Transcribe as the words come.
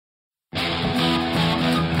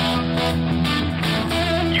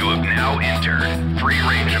Free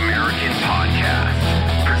Range American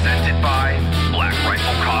podcast, presented by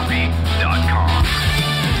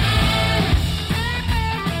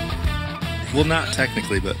BlackRifleCoffee.com. Well, not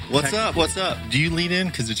technically, but what's up? What's up? Do you lead in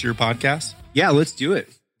because it's your podcast? Yeah, let's do it.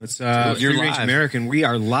 Let's You're Free Range live. American. We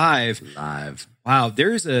are live. Live. Wow,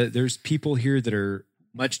 there's people here that are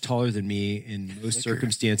much taller than me in most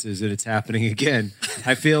circumstances, and it's happening again.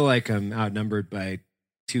 I feel like I'm outnumbered by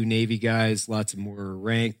two Navy guys, lots of more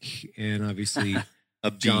rank, and obviously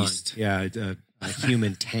A John. beast. Yeah, a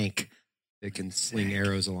human tank that can sling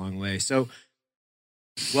arrows a long way. So,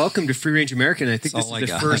 welcome to Free Range American. I think That's this all is I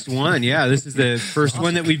the got. first one. Yeah, this is the first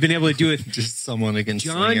one that we've been able to do with Just someone that can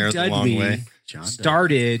John sling arrows a long way. Dudley.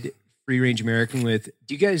 Started Free Range American with.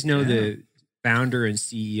 Do you guys know the founder and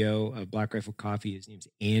CEO of Black Rifle Coffee? His name's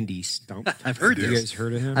Andy Stump. I've heard You this. guys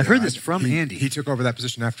heard of him? I've heard this from Andy. He took over that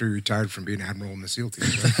position after he retired from being admiral in the SEAL team.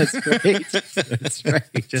 Right? That's great. That's right.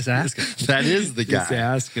 Just ask him. That is the Just guy.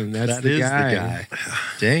 ask him. That's That the is guy.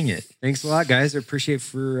 Dang it. Thanks a lot, guys. I appreciate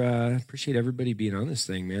everybody being on this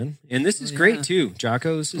thing, man. And this is great too,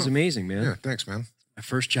 Jocko. This is amazing, man. Yeah, thanks, man. My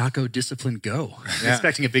first Jocko Discipline Go. I'm Yeah.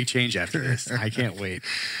 expecting a big change after this. I can't wait.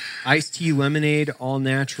 Iced tea lemonade, all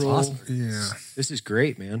natural. Awesome. Yeah, This is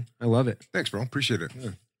great, man. I love it. thanks, bro. Appreciate it.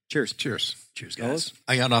 Cheers. Cheers. Cheers, Fellas. guys.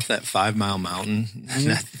 I got off that 5 Mile mountain.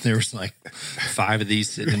 And there was like 5 of these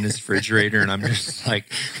sitting in this refrigerator, and I'm just like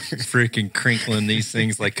freaking crinkling these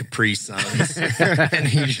things like Capri Suns. And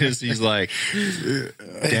he's like,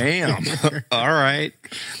 damn. All right.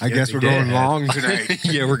 I guess we're going long tonight.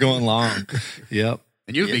 Yeah, we're going long. Yep.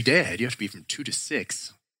 And you have a big day ahead. You have to be from 2 to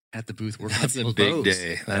 6 at the booth working That's on a people's big bows.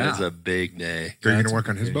 day. That is Yeah. a big day. Are you going to work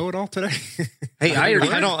on his bow at all today? Hey,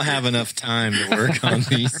 I don't have enough time to work on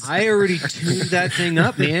these. I already tuned that thing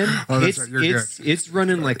up, man. Oh, that's it's right. You're it's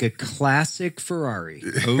running like a classic Ferrari.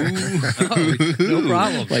 No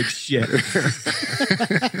problem. Like shit.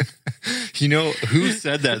 You know who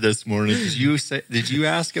said that this morning? Did you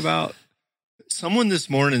ask about someone this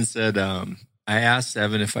morning said, I asked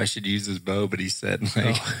Evan if I should use his bow, but he said,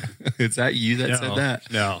 like, is that you that said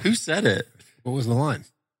that? No. Who said it? What was the line?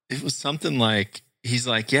 It was something like, he's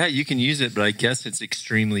like, yeah, you can use it, but I guess it's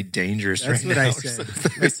extremely dangerous That's right what now. I said.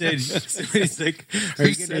 I said, somebody's like, are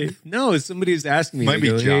you Who gonna? said- No, somebody was asking me. Might They be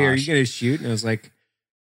go, hey, are Josh. you going to shoot? And I was like,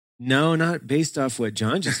 no, not based off what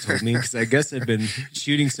John just told me, because I guess I've been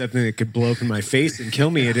shooting something that could blow up in my face and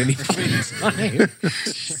kill me at any point in time.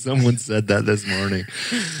 Someone said that this morning.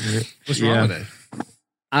 What's Yeah. wrong with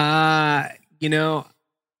it? You know,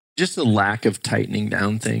 Just a lack of tightening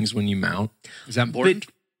down things when you mount. Is that important?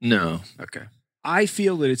 No. Okay. I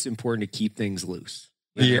feel that it's important to keep things loose.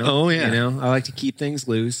 Yeah. Oh, yeah. You know, I like to keep things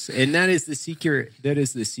loose, and that is the secret. That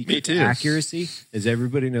is the secret Me too. to accuracy, as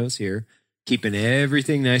everybody knows here. Keeping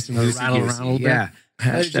everything nice and loose. Rattle around a little bit. Yeah.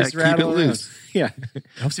 Hashtag Just keep rattle it around. loose. Yeah.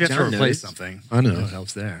 Helps if you have John to replace knows. something. I know. It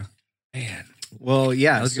helps there. Man. Well,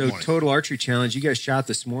 yeah. was a good So morning. total archery challenge. You guys shot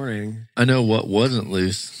this morning. I know what wasn't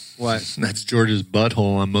loose. What? That's George's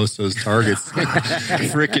butthole on most of those targets.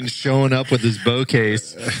 Freaking showing up with his bow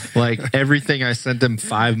case. Like everything I sent him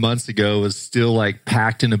 5 months ago was still like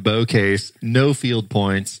packed in a bow case. No field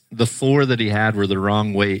points. The 4 that he had were the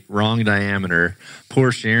wrong weight, wrong diameter.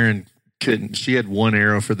 Poor Sharon couldn't. She had 1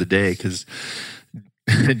 arrow for the day because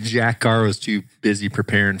Jack Carr was too busy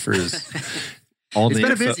preparing for his. It's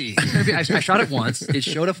been a busy. I shot it once. It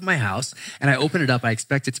showed up at my house, and I opened it up. I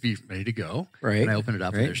expect it to be ready to go. Right. And I open it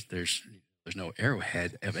up, Right. and there's no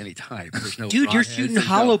arrowhead of any type. There's no Dude, you're broadheads. shooting There's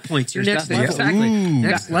hollow no- points. You're there's next nothing. level. Exactly. Ooh,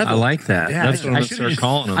 Next level. I like that. Yeah, That's what I'm going to should've start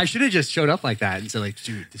calling him. I should have just showed up like that and said, like,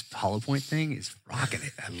 dude, this hollow point thing is rocking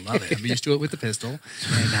it. I love it. I'm used to it with the pistol,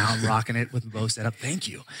 and now I'm rocking it with the bow setup. Thank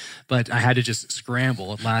you. But I had to just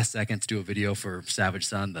scramble at last second to do a video for Savage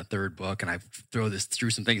Son, the 3rd book, and I threw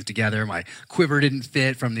some things together. My quiver didn't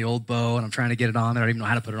fit from the old bow, and I'm trying to get it on there. I don't even know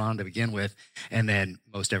how to put it on to begin with. And then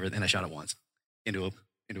most everything, I shot it once into a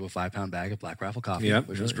 5-pound bag of Black Rifle coffee, Yep.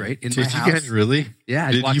 which was great. In Did my you house. guys really? Yeah,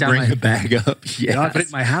 I Did walked you down bring my- the bag up? Yeah, I put it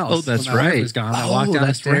in my house. Oh, that's when my wife right. was gone. I Oh, walked down the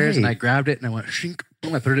that's stairs and right. I grabbed it and I went, shink,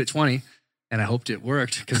 boom, I put it at 20. And I hoped it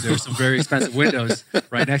worked because there were some very expensive windows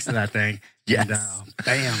right next to that thing. Yes. And,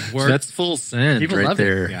 bam, So worked. that's full send People right loved it.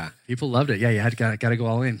 there. Yeah. People loved it. Yeah, you had got to go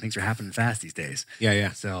all in. Things are happening fast these days. Yeah.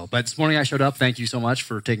 Yeah. So, but this morning I showed up. Thank you so much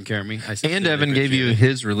for taking care of me. I And sincerely Evan gave you appreciate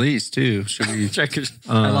his release too. Should we? it.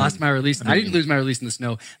 I lost my release. I didn't lose my release in the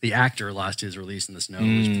snow. The actor lost his release in the snow.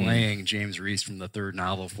 He was playing James Reese from the 3rd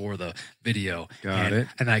novel for the video. Got it.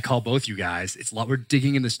 And I call both you guys. It's a lot. We're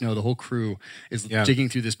digging in the snow. The whole crew is Yeah. digging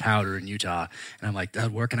through this powder in Utah. And I'm like,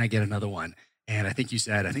 Dad, where can I get another one? And I think you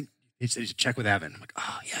said you should check with Evan. I'm like,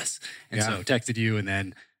 oh, yes. And Yeah. so texted you, and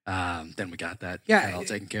then Then we got that Yeah. all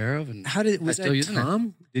taken care of. And How did was still that using it.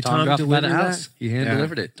 Tom? Did Tom Tom dropped it by deliver the that? house. He hand Yeah.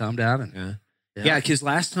 delivered it. Tom Davin. Yeah. Yeah, because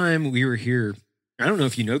last time we were here, I don't know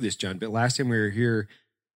if you know this, John, but last time we were here,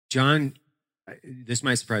 John, this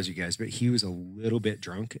might surprise you guys, but he was a little bit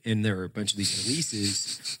drunk, and there were a bunch of these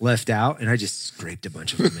releases left out, and I just scraped a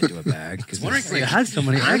bunch of them into a bag. Because wondering if you had so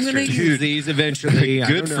many I'm going to extras. use these eventually. I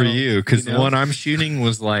Good don't for know, you, because know? the one I'm shooting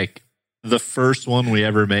was like the first one we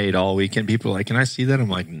ever made all weekend. People are like, "Can I see that?" I'm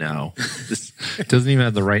like, "No, this doesn't even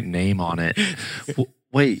have the right name on it."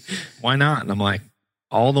 Wait, why not? And I'm like,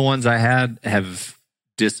 all the ones I had have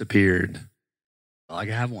disappeared. Well, I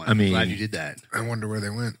have one. I mean- I'm glad you did that. I wonder where they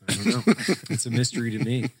went. I don't know. It's a mystery to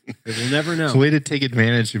me. But we'll never know. It's a way to take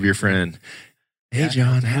advantage of your friend. Hey,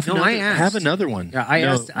 John, have, No, another, I asked. have another one. Yeah, I No,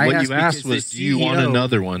 asked- I what asked you asked because was, the do you want CEO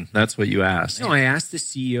another one? That's what you asked. No, I asked the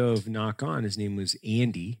CEO of Knock On. His name was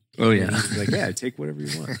Andy. Oh, And yeah. he was like, yeah, take whatever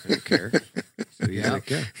you want. I don't care. So he's like,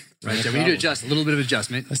 yeah. Right. So we need to adjust a little bit of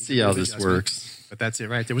adjustment. Let's see how this Adjustment. works. But that's it,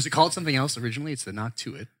 right? Was it called something else originally? It's the Knock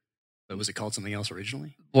to It. But was it called something else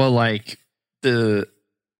originally? Well, like the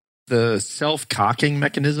self-cocking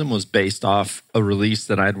mechanism was based off a release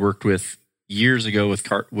that I'd worked with years ago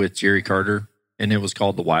with Jerry Carter, and it was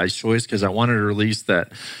called the Wise Choice because I wanted a release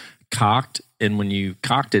that cocked, and when you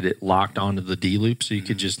cocked it, it locked onto the D loop, so you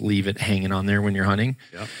could just leave it hanging on there when you're hunting.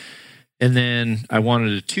 Yep. And then I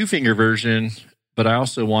wanted a 2-finger version, but I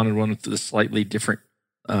also wanted one with a slightly different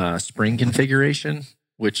spring configuration,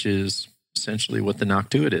 which is essentially what the Knock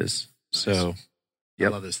to It is. Nice. So, Yep.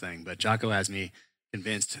 I love this thing. But Jocko has me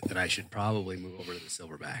convinced that I should probably move over to the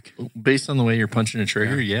Silverback. based on the way you're punching a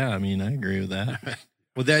trigger, yeah, I mean, I agree with that.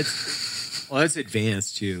 Well, that's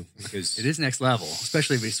advanced too. Because It is next level,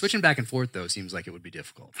 especially if switching back and forth, though, seems like it would be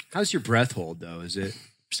difficult. how's your breath hold though? Is it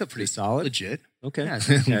Still pretty solid? legit. Okay. Yeah.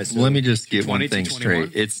 Yeah, so- Let me just get 220 one thing to 21.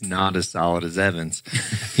 straight. It's not as solid as Evans.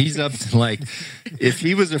 He's up to like, if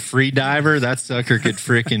he was a free diver, that sucker could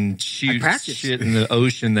freaking shoot practice. shit in the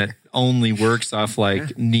ocean that only works off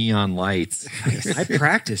like neon lights. I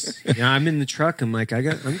practice. Yeah, I'm in the truck. I'm like,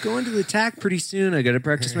 I'm going to the tack pretty soon. I got to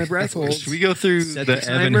practice my breath hold. Should we go through Set the the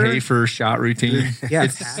Evan timer. Hafer shot routine? Yeah.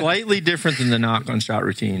 It's slightly different than the knock on shot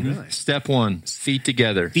routine. Step 1, feet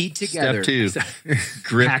together. Feet together. Step 2,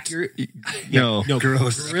 grip. Pack your No.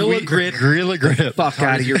 gorilla grip. Gorilla grip. Fuck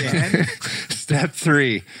out of your head. Step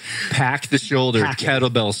 3, pack the shoulder, Pack it.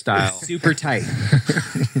 kettlebell style. Super tight.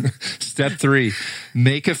 Step 3,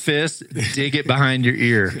 make a fist, dig it behind your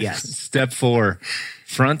ear. Yes. Step 4,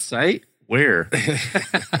 front sight, where?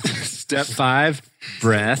 Step 5,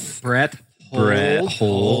 breath. Breath.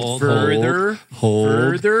 Hold, Further. hold,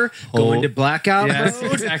 Further. Go hold. into blackout Yes,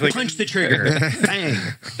 mode. exactly. Punch the trigger. Bang.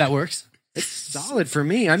 That works. It's solid for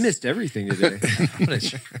me. I missed everything today. Give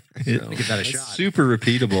that a It's shot. super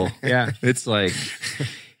repeatable. Yeah. It's like,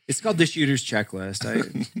 It's called the shooter's checklist.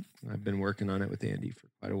 I've been working on it with Andy for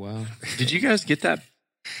quite a while. did you guys get that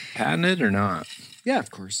patented or not? Yeah,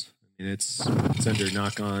 of course. I mean, it's under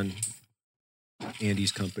Knock On,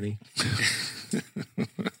 Andy's company.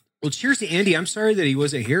 Well, cheers to Andy. I'm sorry that he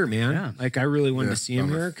wasn't here, man. Yeah. Like, I really wanted Yeah, to see him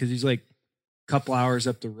bummer. here because he's like a couple hours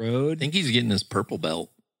up the road. I think he's getting his purple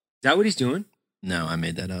belt. Is that what he's doing? No, I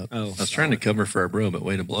made that up. Oh, I was trying to cover for our bro, but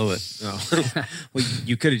way to blow it. Oh, well,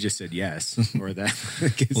 you could have just said yes or that.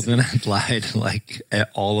 Well, then I lied like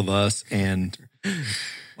at all of us and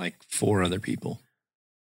like 4 other people.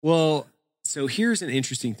 Well, so here's an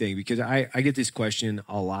interesting thing because I get this question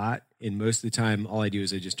a lot, and most of the time, all I do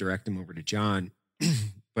is I just direct them over to John.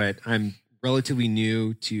 But I'm relatively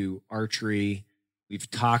new to archery. We've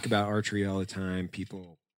talked about archery all the time.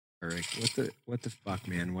 People are like, "What the fuck,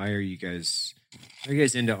 man? Why are you guys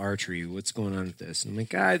into archery? What's going on with this?" And I'm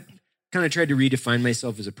like, I kind of tried to redefine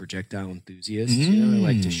myself as a projectile enthusiast. You know,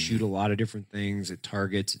 I like to shoot a lot of different things at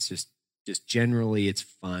targets. It's just generally it's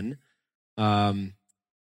fun.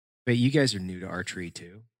 But you guys are new to archery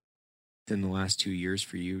too. Within the last 2 years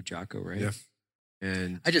for you, Jocko, right? Yeah.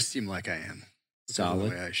 And I just seem like I am. That's the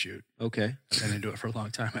solid. way I shoot. Okay. I've been into it for a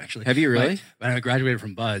long time, actually. Have you really? When I graduated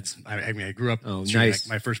from Buds, I mean, I grew up. Oh, shooting, nice.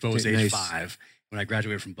 like, my first bow was Okay, age nice. 5. When I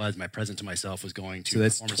graduated from Buds, my present to myself was going to So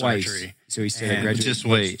that's performance twice. archery So he said, And I graduated just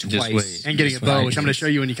from wait, twice. just wait. and getting a Just bow, wait. which I'm going to show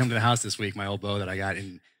you when you come to the house this week. My old bow that I got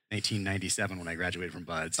in 1997 when I graduated from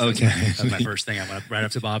Buds. Okay. That was my first thing. I went right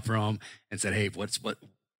up to Bob Frome and said, "Hey, what?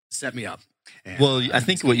 Set me up." And, Well, I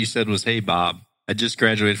think what you said was, "Hey, Bob, I just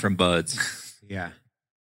graduated from Buds. Yeah.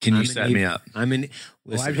 Can you I'm set an me up?" I'm in.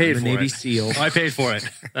 Listen, I paid I'm a for Navy it. SEAL. Oh, I paid for it.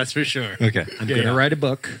 That's for sure. Okay. I'm gonna write a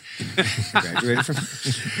book. I graduated from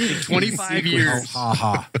 25 years. Ha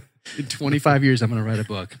ha. In 25 years, I'm going to write a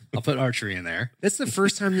book. I'll put archery in there. That's the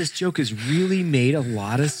first time this joke has really made a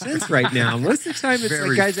lot of sense right now. Most of the time, it's Very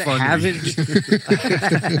like guys that funny. haven't.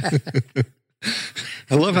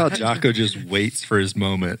 I love how Jocko just waits for his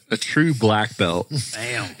moment. A true black belt.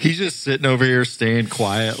 Damn. He's just sitting over here staying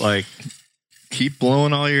quiet, like, keep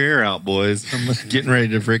blowing all your air out, boys. I'm getting ready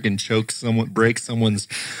to freaking break someone's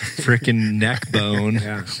freaking neck bone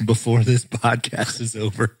Yeah. before this podcast is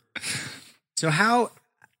over. So how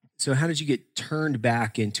did you get turned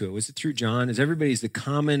back into it? Was it through John? Is everybody's the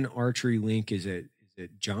common archery link? Is it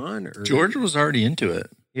John or George was already into it.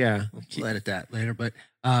 Yeah. We'll edit that later. But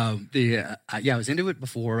I was into it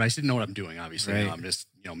before. I just didn't know what I'm doing, obviously. Right. I'm just,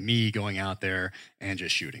 me going out there and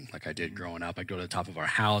just shooting like I did growing up. I'd go to the top of our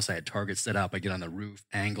house. I had targets set up. I'd get on the roof,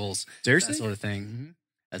 angles, Seriously? that sort of thing.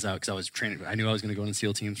 Because I was training. I knew I was going to go into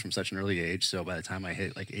SEAL teams from such an early age. So by the time I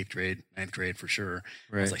hit like 8th grade, 9th grade for sure,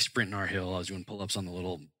 I was like sprinting our hill. I was doing pull-ups on the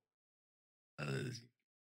little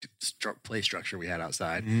play structure we had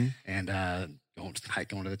outside. And going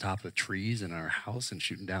to the top of the trees in our house and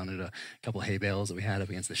shooting down at a couple of hay bales that we had up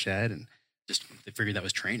against the shed, and just they figured that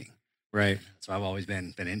was training. Right. So I've always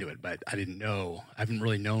been into it, but I haven't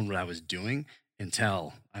really known what I was doing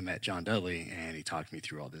until I met John Dudley, and he talked me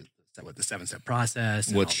through all the 7-step process,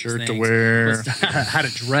 and all What these shirt to things, wear. how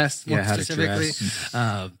to dress, more how to specifically.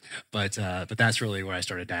 dress. But that's really where I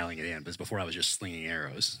started dialing it in. Because before I was just slinging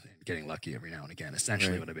arrows and getting lucky every now and again.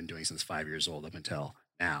 Essentially, what I've been doing since 5 years old up until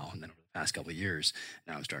now, and then over the past couple of years,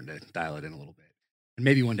 now I'm starting to dial it in a little bit. And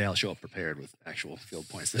maybe one day I'll show up prepared with actual field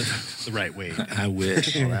points the right way. I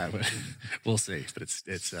wish. All that, but we'll see. But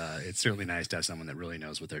it's certainly nice to have someone that really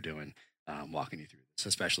knows what they're doing, walking you through this,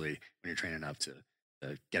 especially when you're training up to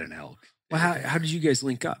get an elk. Well, how did you guys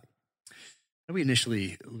link up? How did we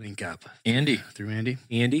initially link up? Andy. Through Andy?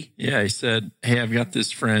 Andy? Yeah, he said, hey, I've got this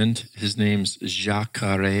friend. His name's Jacques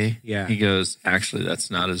Carré. Yeah. He goes, actually, that's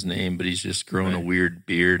not his name, but he's just growing a weird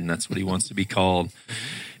beard, and that's what he wants to be called.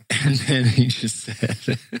 And then he just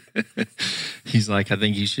said, he's like, I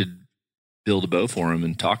think you should build a bow for him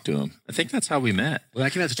and talk to him. I think that's how we met. Well, I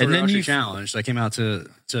came out to Toro Archery Challenge. So I came out to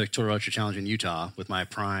Toro Archery Challenge in Utah with my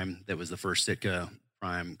Prime. That was the first Sitka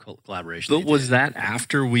Prime collaboration. But was that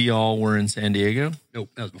after we all were in San Diego? Nope,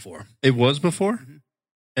 that was before. It was before?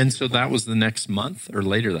 And so that was the next month or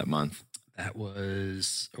later that month? That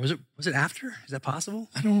was, or was it after? Is that possible?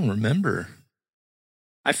 I don't remember.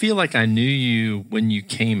 I feel like I knew you when you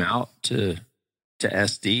came out to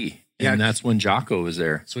SD. Yeah. And that's when Jocko was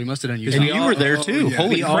there. So we must have done And you were there too. yeah.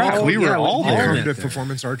 Holy crap. We were all there. From the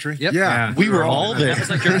performance archery. Yep. Yeah, We were all there. That was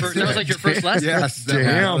like your first lesson Yes, that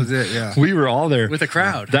Damn. was it. Yeah. We were all there. with a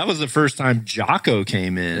crowd. That was the first time Jocko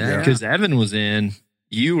came in Yeah. because Evan was in,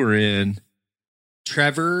 you were in,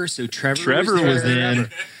 Trevor. So Trevor was there. in.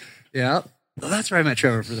 Yeah. Well, that's where I met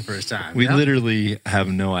Trevor for the first time. We Yep. literally have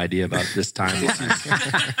no idea about this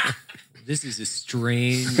timeline. This is a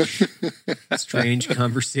strange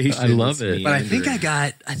conversation. I love It's it. But I think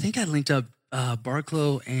meandering. I linked up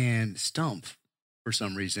Barclow and Stump for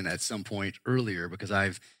some reason at some point earlier because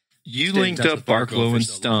You Stayed in linked touch up with Barclow Barclow for and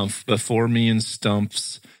so long. Stump before me and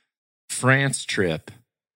Stump's France trip.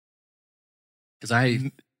 because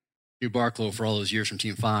I knew Barclow for all those years from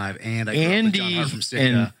Team 5, and I grew up with John Andy Hart from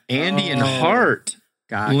Sitka. and Oh. Hart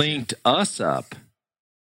Gotcha. linked us up.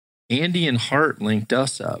 Andy and Hart linked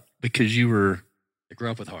us up because you I grew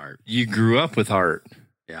up with Hart. grew up with Hart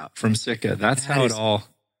Yeah. from Sitka. That's That how is- it all.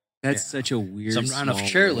 That's Yeah. such a weird. So I'm on a small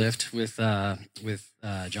chairlift with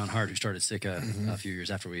John Hart, who started Sitka a few years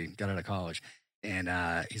after we got out of college. And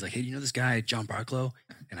he's like, hey, you know this guy, John Barclow?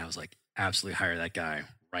 And I was like, absolutely hire that guy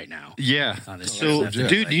right now. Yeah. On this So, chairlift.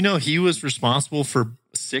 dude, do you know he was responsible for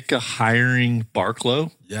Sitka hiring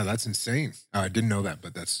Barclow? Yeah, that's insane. I didn't know that,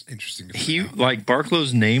 but that's interesting. To He find out. like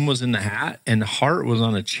Barclow's name was in the hat, and Hart was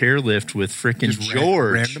on a chairlift with freaking Just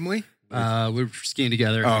George. randomly. We were skiing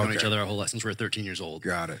together. Oh, We've known each okay. other our whole life since we were 13 years old.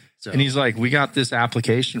 Got it. So And he's like, we got this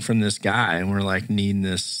application from this guy, and we're like needing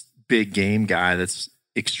this big game guy that's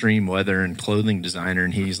extreme weather and clothing designer.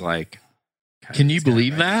 And he's like, can you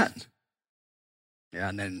believe that? yeah,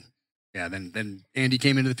 and then Andy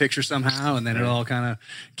came into the picture somehow, and then it all kind of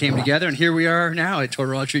came together, and here we are now at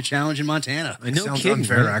Toro Archery Challenge in Montana. I know, Sounds kidding,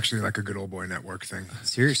 unfair, right? actually, like a good old boy network thing.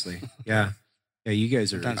 Seriously, yeah. You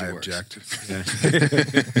guys are. Sometimes I it works. object. Yeah.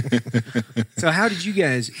 So how did you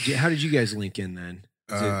guys link in then?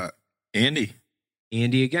 Andy.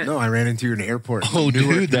 Andy again? No, I ran into you in the airport. Oh, in Newark,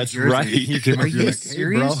 dude, New that's Jersey. right. You came Are up, you're you like, hey, bro.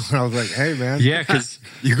 serious? And I was like, hey, man. Yeah, because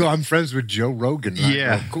You go, I'm friends with Joe Rogan. And I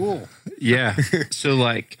Yeah. go, cool. yeah. So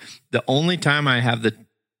like the only time I have the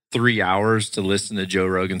 3 hours to listen to Joe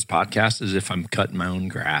Rogan's podcast is if I'm cutting my own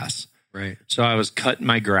grass. Right. So I was cutting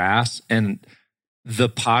my grass, and the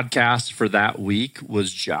podcast for that week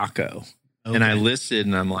was Jocko. And I listened,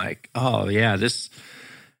 and I'm like, oh, yeah,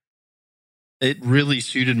 it really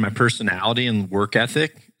suited my personality and work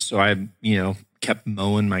ethic. So I, kept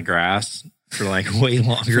mowing my grass for like way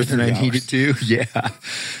longer than I needed to. Yeah.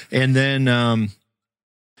 And then, I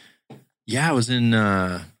was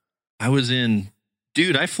in,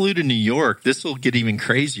 dude, I flew to New York. This will get even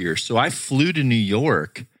crazier. So I flew to New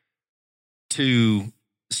York to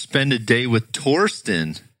spend a day with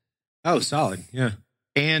Torsten. Oh, solid. Yeah.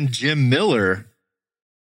 And Jim Miller.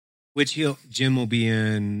 Which Jim will be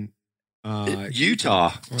in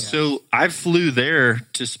Utah. Yeah. So I flew there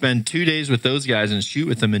to spend 2 days with those guys and shoot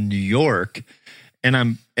with them in New York.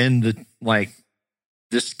 And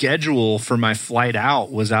the schedule for my flight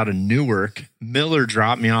out was out of Newark. Miller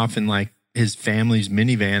dropped me off in like his family's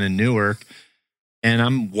minivan in Newark. And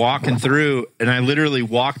I'm walking through, and I literally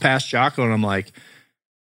walk past Jocko, and I'm like,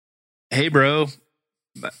 hey, bro,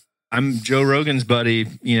 I'm Joe Rogan's buddy,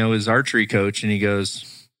 his archery coach. And he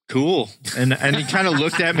goes, cool. And he kind of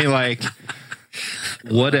looked at me like,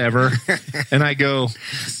 whatever. And I go,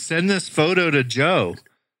 send this photo to Joe.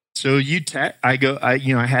 So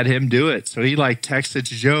I had him do it. So he like texted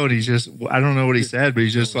to Joe, and he's just, I don't know what he said, but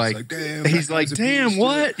he's just like damn,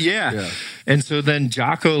 what? Yeah. And so then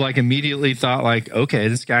Jocko like immediately thought like, okay,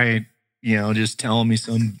 this guy, just telling me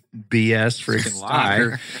some BS freaking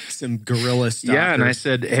lie. Some guerrilla stuff. Yeah. And I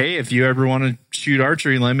said, hey, if you ever want to shoot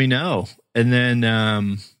archery, let me know. And then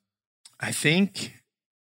I think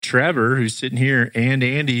Trevor, who's sitting here, and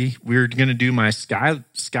Andy, we were going to do my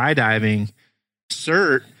skydiving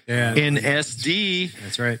cert in SD.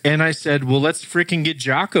 That's right. And I said, well, let's freaking get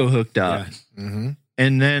Jocko hooked up. Yeah. Mm-hmm.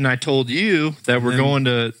 And then I told you that we're going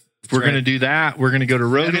to do that. We're going to go to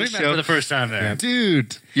Rogan's show for the first time there,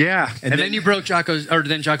 dude. Yeah. And then you broke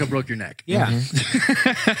then Jocko broke your neck. Yeah.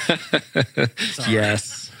 Mm-hmm.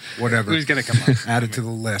 Yes. Whatever. Who's going to come up? Add it to the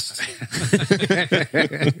list.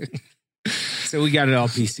 So we got it all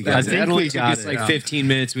pieced together. I think we got it. it. Like 15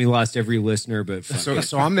 minutes. We lost every listener, but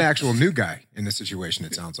So I'm the actual new guy in this situation,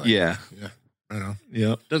 it sounds like. Yeah. Yeah. I know.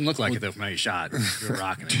 Yep. Doesn't look like it though from how you shot. You were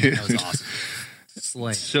rocking it. That was awesome.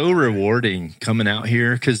 Slaying. So rewarding coming out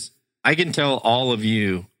here, because I can tell all of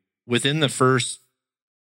you within the first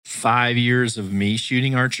 5 years of me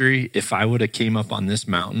shooting archery, if I would have came up on this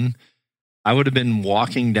mountain, I would have been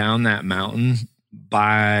walking down that mountain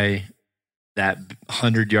by that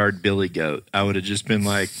 100-yard billy goat. I would have just been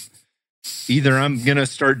like, either I'm going to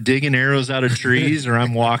start digging arrows out of trees or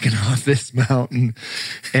I'm walking off this mountain.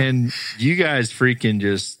 And you guys freaking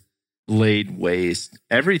just laid waste.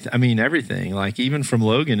 Everything. Like even from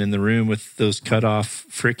Logan in the room with those cut off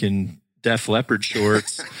freaking Def Leppard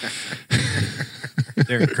shorts.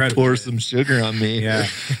 they're incredible. Pour some sugar on me. Yeah.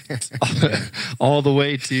 All the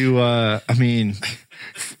way to,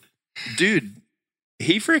 dude,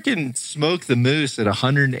 he freaking smoked the moose at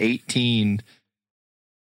 118,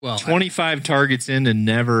 25 targets in and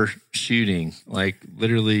never shooting. Like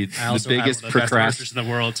literally the biggest procrastinator in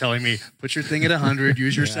the world telling me, put your thing at 100,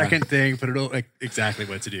 use your second thing, put it like exactly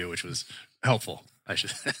what to do, which was helpful. I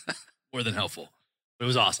should more than helpful. But it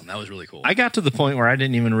was awesome. That was really cool. I got to the point where I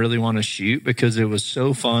didn't even really want to shoot because it was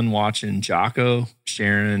so fun watching Jocko,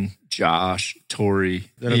 Sharon, Josh, Tori.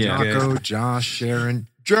 Jocko, Josh, Sharon,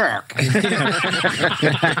 Jack.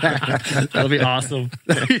 That'll be awesome.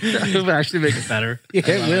 It'll actually make it better. Yeah,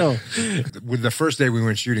 it will. With the first day we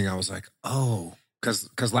went shooting, I was like, oh,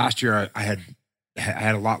 because last year I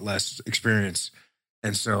had a lot less experience,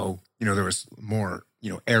 and so there was more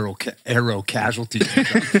arrow casualties,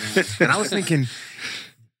 and I was thinking,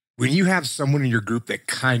 when you have someone in your group that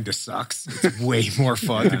kind of sucks, it's way more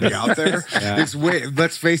fun to be out there. Yeah.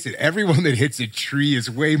 Let's face it, everyone that hits a tree is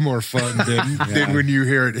way more fun than when you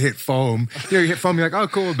hear it hit foam. You hit foam, you're like, oh,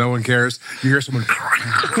 cool, no one cares. You hear someone,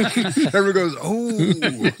 everyone goes,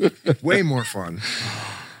 oh, way more fun.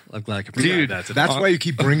 I'm glad I could provide that. That's why you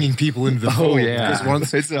keep bringing people into the fold. Yeah. Because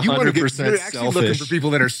once it's 100% you're actually looking for people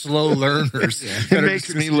that are slow learners. It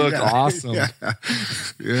makes me look awesome.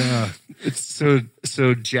 Yeah.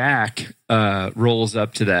 So Jack rolls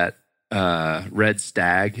up to that red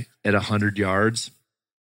stag at 100 yards,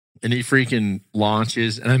 and he freaking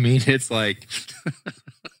launches. And I mean, it's like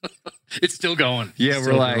it's still going. Yeah,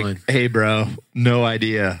 still we're like, going. hey, bro, no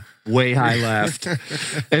idea. Way high left.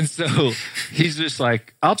 And so he's just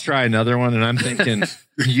like, I'll try another one. And I'm thinking,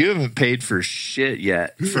 you haven't paid for shit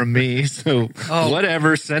yet from me. So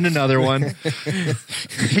whatever, send another one.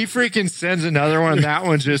 He freaking sends another one. That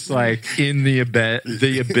one's just like in the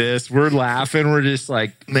abyss. We're laughing. We're just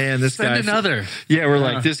like, man, this guy. Send another. Yeah, we're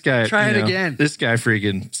like, this guy. Try it you know, again. This guy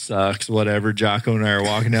freaking sucks. Whatever. Jocko and I are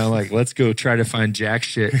walking down like, let's go try to find jack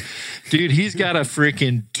shit. Dude, he's got a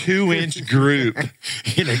freaking 2-inch group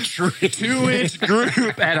in a tree. 2-inch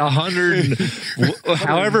group at 100.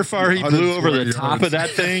 However far he blew over the top of that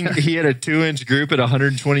thing, he had a 2-inch group at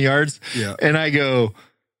 120 yards. Yeah. And I go,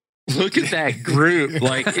 look at that group.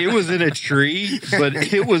 Like, it was in a tree, but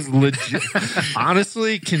it was legit.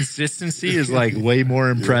 Honestly, consistency is like way more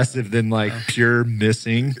impressive than like pure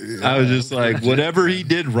missing. I was just like, whatever he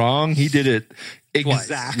did wrong, he did it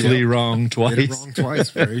exactly wrong twice. Did it wrong twice.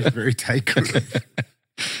 Very, very tight group.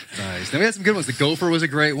 Nice. Then we had some good ones. The gopher was a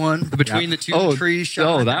great one. The between the two trees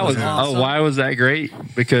shot. Oh, that was awesome. why was that great?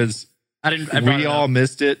 Because we all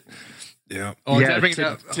missed it. Yeah. Oh, Yeah, bring it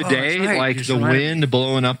up. today, that's right. like You the just reminded me. wind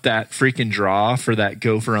blowing up that freaking draw for that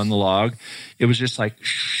gopher on the log, it was just like,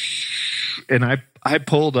 and I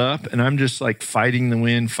pulled up and I'm just like fighting the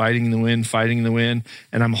wind,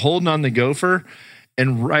 and I'm holding on the gopher.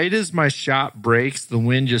 And right as my shot breaks, the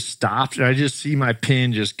wind just stops, and I just see my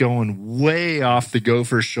pin just going way off the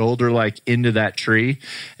gopher's shoulder, like into that tree.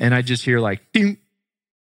 And I just hear like, ding.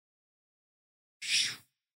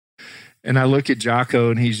 And I look at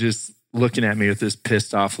Jocko, and he's just looking at me with this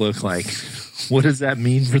pissed off look like, what does that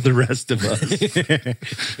mean for the rest of us?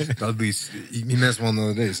 He missed one the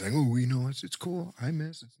other day. He's like, oh, you know, it's cool. I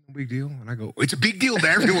miss. It's no big deal. And I go, it's a big deal to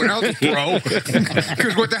everyone else, bro.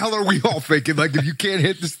 Because what the hell are we all thinking? Like, if you can't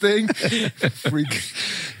hit this thing, freak.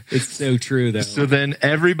 It's so true, though. So then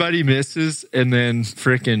everybody misses, and then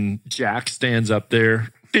freaking Jack stands up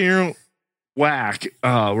there. Whack.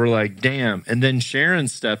 We're like, damn. And then Sharon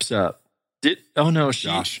steps up. Josh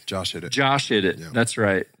hit it. Josh hit it. Yeah. That's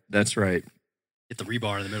right. Hit the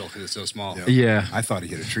rebar in the middle because it's so small. Yeah. I thought he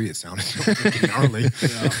hit a tree. It sounded so freaking gnarly.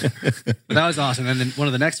 But that was awesome. And then one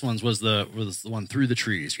of the next ones was the one through the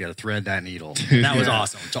trees. You got to thread that needle. And that was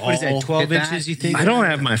awesome. What is that, 12 inches, you think? I don't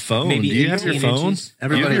have my phone. Maybe Do you have your 18 phone? inches.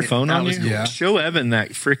 Do you have your phone That on was you? cool. Yeah. Show Evan that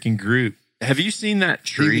freaking group. Have you seen that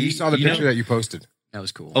tree? He saw the picture that you posted. That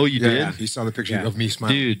was cool. Oh, you did? He saw the picture Yeah. of me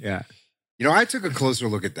smiling. Dude. Yeah. You know, I took a closer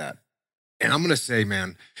look at that. And I'm going to say,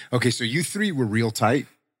 man, okay, so you three were real tight.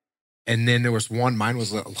 And then there was one, mine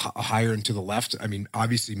was a little higher and to the left. I mean,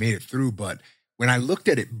 obviously made it through, but when I looked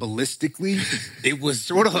at it ballistically, it was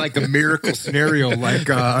sort of like a miracle scenario,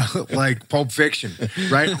 like Pulp Fiction,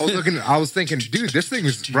 right? I was thinking, dude, this thing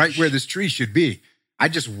is right where this tree should be. I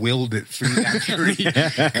just willed it through that tree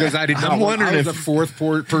because I did not. I was the fourth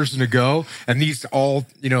person to go, and these all,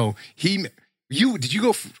 you know, did you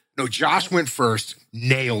go? No, Josh went first,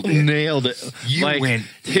 nailed it. You went,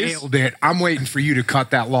 nailed it. I'm waiting for you to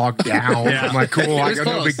cut that log down. I'm like, cool, I got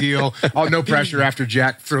no big deal. Oh, no pressure after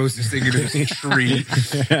Jack throws this thing into this tree.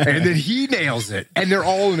 And then he nails it. And they're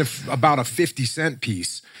all in about a 50-cent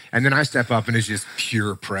piece. And then I step up and it's just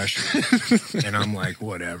pure pressure. And I'm like,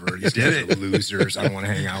 whatever. These guys are losers. I don't want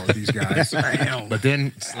to hang out with these guys. But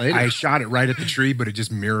then I shot it right at the tree, but it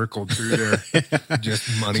just miracled through there.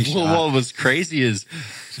 Just money shot. Well, what was crazy is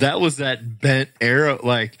that was that bent arrow.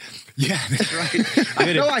 Like, yeah, that's right.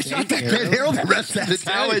 I know I shot that bent arrow the rest of the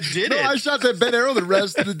day. how it did it. I shot that bent arrow the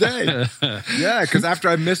rest of the day. Yeah, because after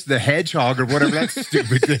I missed the hedgehog or whatever that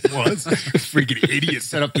stupid thing was, freaking idiot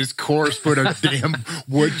set up this course, put a damn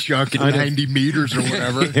woodchuck at 90 meters or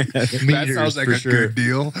whatever. That sounds like a good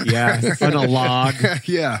deal. Yeah, on a log.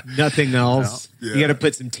 Yeah. Nothing else. Yeah. You got to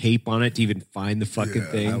put some tape on it to even find the fucking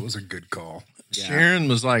thing. That was a good call. Sharon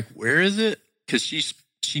was like, where is it? Because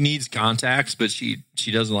she needs contacts, but she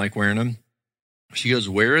doesn't like wearing them. She goes,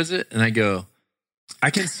 where is it? And I go, I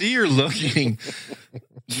can see you're looking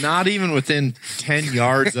not even within 10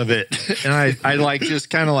 yards of it. And I like just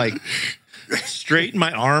kind of like straightened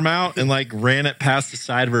my arm out and like ran it past the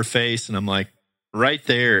side of her face. And I'm like, right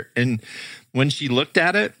there. And when she looked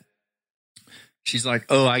at it, she's like,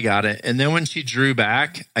 oh, I got it. And then when she drew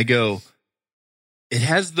back, I go, it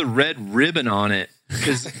has the red ribbon on it.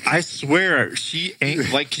 Because I swear she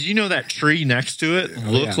ain't like, because you know that tree next to it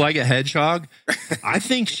looks like a hedgehog. I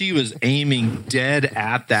think she was aiming dead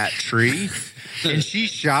at that tree, and she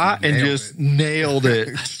shot and just nailed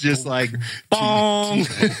it. Just like bong.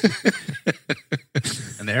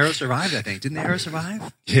 And the arrow survived, I think. Didn't the arrow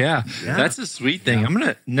survive? Yeah, that's a sweet thing. I'm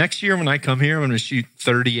gonna next year when I come here, I'm gonna shoot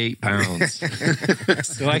 38 pounds,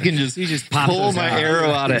 so I can just pull my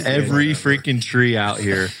arrow out of every freaking tree out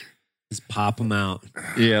here. Just pop them out.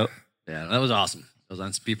 Yeah. Yeah, that was awesome.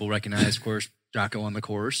 Those people recognized, of course. Jocko on the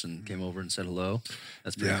course and came over and said hello.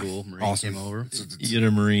 That's pretty cool. Marine Awesome. came over. You get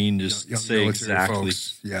a Marine, just young say military exactly.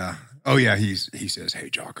 folks. Yeah. Oh yeah. He says, "Hey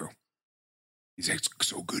Jocko." He's like, "It's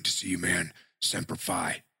so good to see you, man. Semper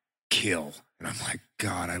Fi, kill." And I'm like,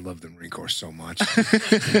 God, I love the Marine Corps so much.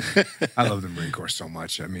 I love the Marine Corps so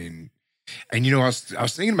much. I mean, and I was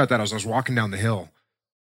thinking about that as I was walking down the hill.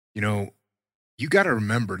 You got to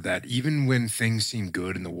remember that even when things seem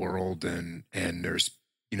good in the world, and there's,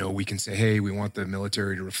 we can say, hey, we want the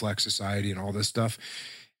military to reflect society and all this stuff.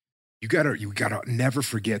 You gotta never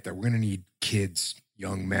forget that we're gonna need kids,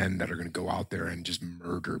 young men that are gonna go out there and just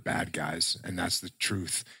murder bad guys, and that's the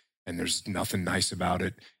truth. And there's nothing nice about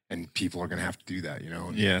it, and people are gonna have to do that,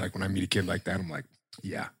 And Yeah. like when I meet a kid like that, I'm like,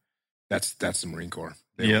 yeah, that's the Marine Corps.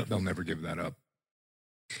 Yep. They'll never give that up.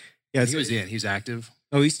 Yeah, He was in. He was active.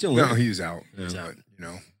 Oh, he's still No, in. he was out. He's But, out.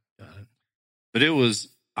 Got it. But it was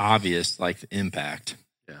obvious, like the impact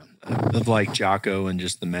Yeah. of like Jocko and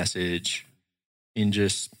just the message, and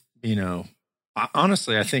just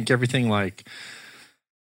honestly, I think everything like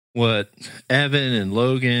what Evan and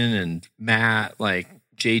Logan and Matt, like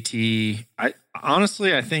JT, I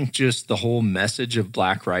think just the whole message of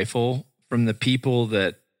Black Rifle from the people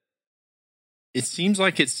that it seems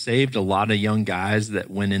like it saved a lot of young guys that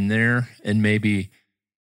went in there and maybe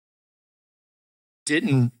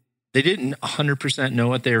didn't 100% know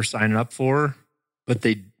what they were signing up for, but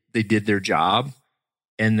they did their job,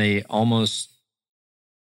 and they almost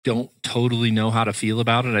don't totally know how to feel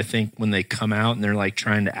about it. I think when they come out and they're like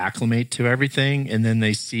trying to acclimate to everything, and then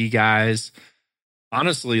they see guys,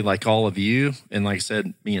 honestly, like all of you, and like I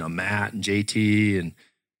said, Matt and JT, and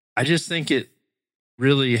I just think it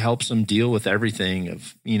really helps them deal with everything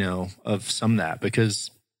of some of that,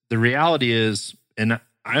 because the reality is, and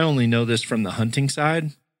I only know this from the hunting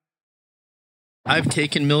side, I've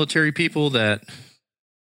taken military people that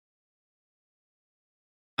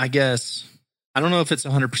I guess, I don't know if it's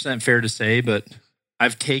 100% fair to say, but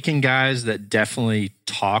I've taken guys that definitely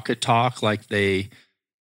talk a talk like they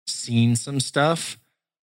seen some stuff.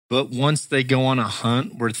 But once they go on a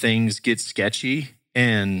hunt where things get sketchy,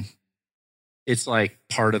 and it's like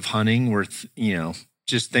part of hunting where,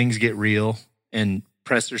 just things get real and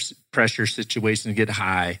pressure situations get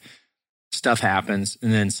high, stuff happens,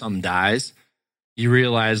 and then some dies. You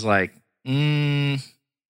realize like,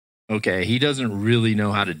 okay, he doesn't really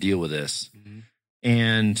know how to deal with this. Mm-hmm.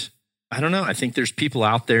 And I don't know. I think there's people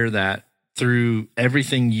out there that through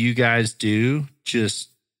everything you guys do, just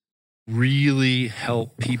really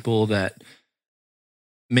help people that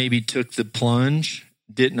maybe took the plunge,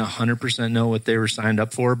 didn't 100% know what they were signed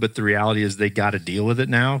up for, but the reality is they got to deal with it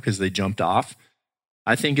now because they jumped off.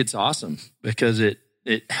 I think it's awesome because it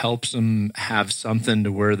helps them have something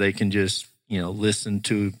to where they can just, listen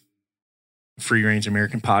to Free Range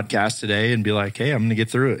American podcast today and be like, hey, I'm going to get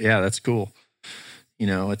through it. Yeah, that's cool.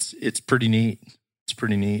 It's pretty neat. It's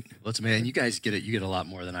pretty neat. Well, it's amazing. You guys get it. You get a lot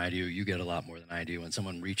more than I do. You get a lot more than I do. When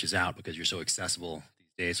someone reaches out because you're so accessible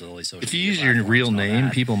these days with all these social If you media use your platforms real and all name,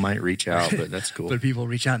 that. people might reach out, but that's cool. But people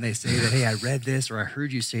reach out and they say that, hey, I read this or I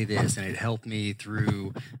heard you say this and it helped me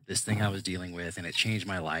through this thing I was dealing with and it changed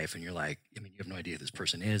my life. And you're like, you have no idea who this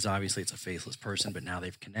person is. Obviously, it's a faceless person, but now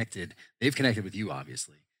they've connected. They've connected with you,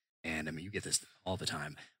 obviously. And you get this all the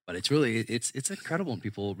time. But it's really, it's incredible when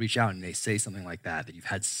people reach out and they say something like that you've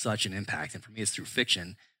had such an impact. And for me, it's through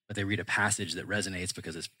fiction. But they read a passage that resonates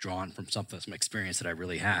because it's drawn from some experience that I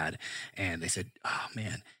really had. And they said, oh,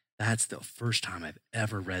 man, that's the first time I've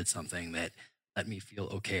ever read something that let me feel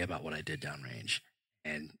okay about what I did downrange.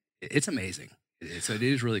 And it's amazing. It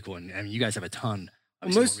is really cool. And I mean, you guys have a ton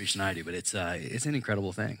of more reach than I do, but it's an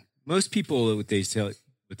incredible thing. Most people, what they say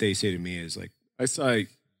to me is like, I saw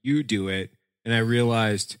you do it, and I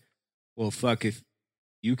realized, well, fuck, if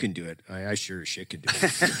you can do it, I sure as shit can do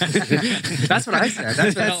it. That's what I said.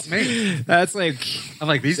 That's what helped me. That's like, I'm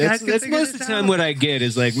like, these guys. that's most of the time what I get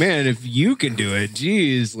is like, man, if you can do it,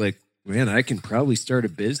 geez, like, man, I can probably start a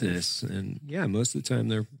business. And yeah, most of the time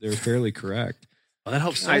they're fairly correct. Well, that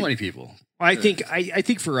helps so many people. I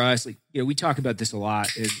think for us, like, we talk about this a lot.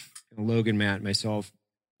 And Logan, Matt, and myself,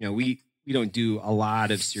 we don't do a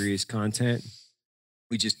lot of serious content.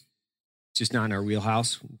 We just not in our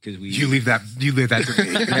wheelhouse because You leave that to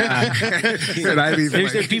me. And I leave.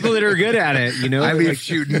 There's people that are good at it, I leave like,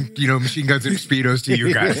 shooting, machine guns and speedos to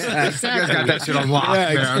you guys. Yeah, exactly. You guys got that shit on lock,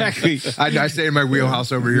 Yeah, man. exactly. I stay in my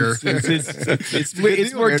wheelhouse over here. It's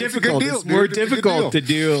deal, more man. It's a good difficult. deal, It's more dude. It's a good difficult deal. to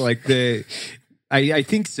do like the. I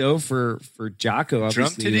think so for Jocko.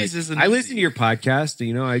 Obviously, Drum titties like, isn't I easy. listen to your podcast.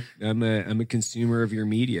 I'm a consumer of your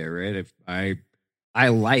media, right? I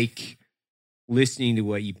like listening to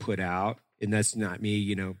what you put out, and that's not me,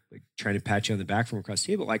 you know, like trying to pat you on the back from across the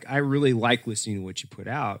table. Like, I really like listening to what you put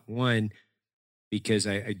out. One, because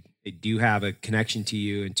I do have a connection to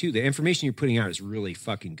you, and two, the information you're putting out is really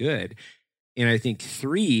fucking good. And I think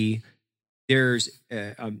three, there's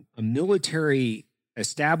a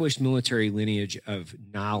established military lineage of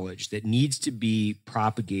knowledge that needs to be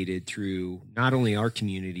propagated through not only our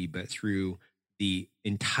community, but through the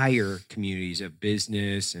entire communities of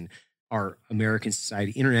business and our American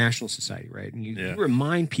society, international society, right? And you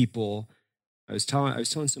remind people. I was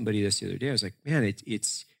telling somebody this the other day. I was like, man,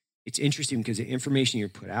 it's interesting because the information you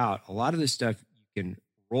put out, a lot of this stuff you can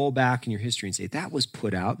roll back in your history and say, that was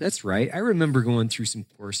put out. That's right. I remember going through some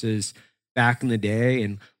courses back in the day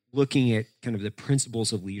and looking at kind of the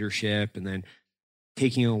principles of leadership, and then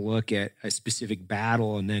taking a look at a specific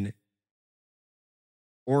battle, and then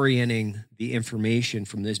orienting the information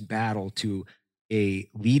from this battle to a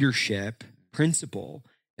leadership principle,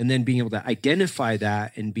 and then being able to identify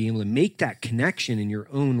that and being able to make that connection in your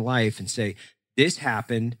own life and say, this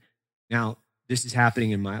happened. Now this is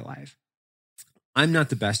happening in my life. I'm not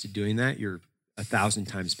the best at doing that. You're 1,000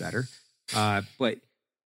 times better. But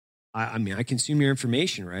I mean, I consume your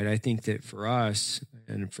information, right? I think that for us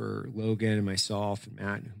and for Logan and myself and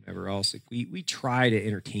Matt and whoever else, like we try to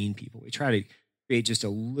entertain people. We try to create just a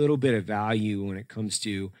little bit of value when it comes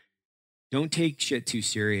to, don't take shit too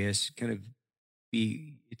serious. Kind of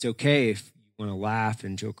it's okay if you want to laugh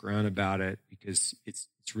and joke around about it, because it's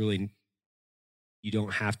really, you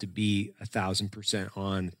don't have to be 1,000%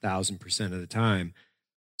 on 1,000% of the time.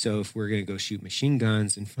 So if we're going to go shoot machine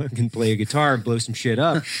guns and fucking play a guitar and blow some shit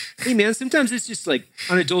up, hey man, sometimes it's just like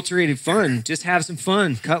unadulterated fun. Just have some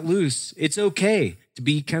fun, cut loose. It's okay to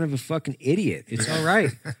be kind of a fucking idiot. It's all right.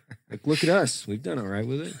 Like, look at us. We've done all right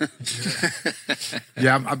with it.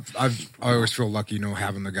 Yeah, I always feel lucky, you know,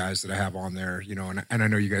 having the guys that I have on there, you know, and I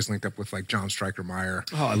know you guys linked up with like John Stryker Meyer.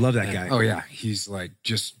 Oh, I love that guy. Oh yeah, he's like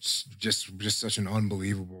just such an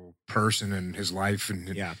unbelievable person in his life,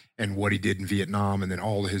 and what he did in Vietnam, and then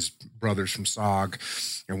all of his brothers from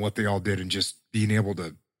SOG and what they all did, and just being able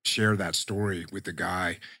to share that story with the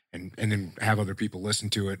guy and then have other people listen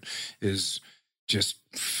to it is just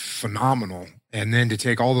phenomenal. And then to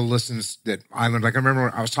take all the listens that I learned, like I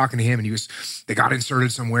remember I was talking to him and they got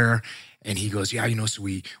inserted somewhere, and he goes, yeah, you know, so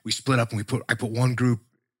we split up and I put one group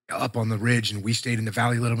up on the ridge and we stayed in the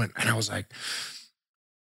valley a little bit. And I was like,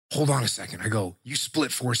 hold on a second. I go, you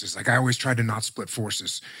split forces. Like, I always tried to not split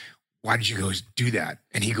forces. Why did you guys do that?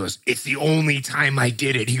 And he goes, it's the only time I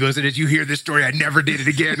did it. He goes, and as you hear this story, I never did it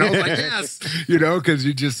again. And I was like, yes, you know, because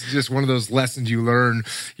you just one of those lessons you learn,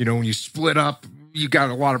 you know, when you split up, you got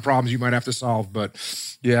a lot of problems you might have to solve. But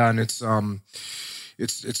yeah, and it's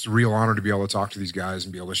a real honor to be able to talk to these guys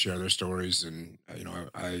and be able to share their stories. And, you know,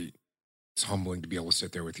 it's humbling to be able to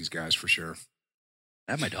sit there with these guys for sure.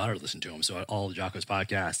 I have my daughter listen to them. So all the Jocko's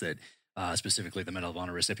podcasts that, specifically the Medal of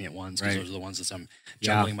Honor recipient ones, because those are the ones that I'm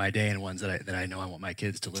juggling my day, and ones that I know I want my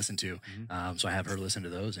kids to listen to. So I have her listen to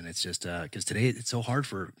those, and it's just because today it's so hard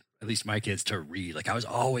for at least my kids to read. Like, I was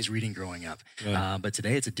always reading growing up, but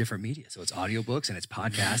today it's a different media. So it's audiobooks and it's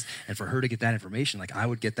podcasts, and for her to get that information, like I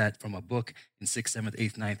would get that from a book in 6th, 7th,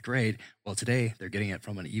 8th, 9th grade. Well, today they're getting it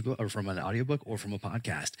from an ebook or from an audiobook or from a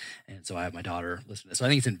podcast, and so I have my daughter listen to this. So I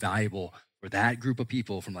think it's invaluable for that group of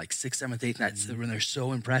people from like 6th, 7th, 8th, 9th, when they're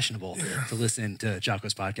so impressionable to listen to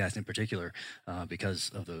Jocko's podcast in particular,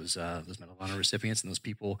 because of those Medal of Honor recipients and those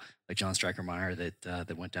people like John Stryker Meyer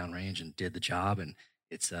that went downrange and did the job, and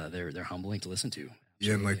it's they're humbling to listen to. Absolutely.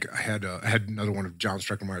 Yeah, and like I had another one of John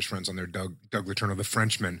Stryker Meyer's friends on there, Doug Letourneau, the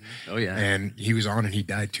Frenchman. Oh yeah, and he was on, and he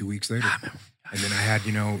died 2 weeks later. And then I had,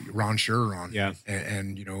 you know, Ron Scherer on,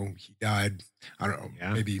 and you know, he died, I don't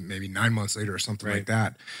know, maybe 9 months later or something like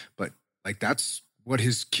that. But like, that's what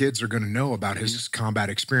his kids are going to know about his combat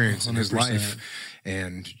experience in his life.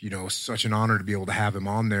 And, you know, such an honor to be able to have him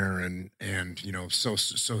on there, and, you know, so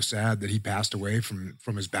sad that he passed away from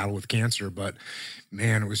his battle with cancer. But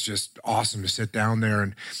man, it was just awesome to sit down there.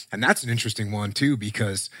 And that's an interesting one too,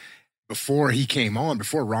 because before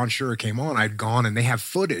Ron Scherer came on, I'd gone, and they have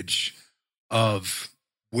footage of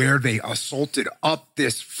where they assaulted up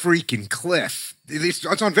this freaking cliff.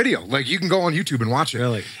 It's on video. Like, you can go on YouTube and watch it.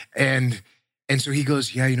 Really? And so he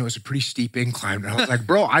goes, yeah, you know, it's a pretty steep incline. And I was like,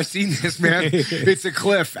 bro, I seen this, man. It's a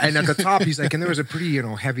cliff. And at the top, he's like, and there was a pretty, you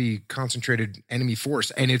know, heavy concentrated enemy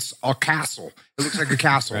force. And it's a castle. It looks like a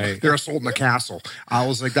castle. They're assaulting a castle. I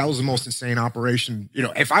was like, that was the most insane operation. You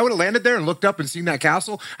know, if I would have landed there and looked up and seen that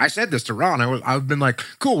castle, I said this to Ron. I would have been like,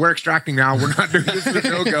 cool, we're extracting now. We're not doing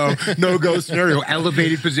this. No-go scenario.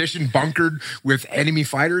 Elevated position, bunkered with enemy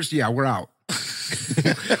fighters. Yeah, we're out.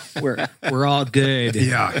 We're all good.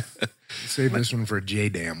 Yeah. Save this one for a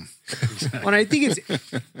J-Dam. Well, and I think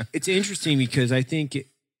it's interesting because I think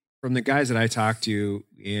from the guys that I talk to,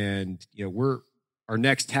 and we're our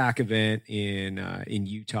next TAC event in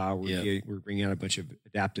Utah. We're bringing out a bunch of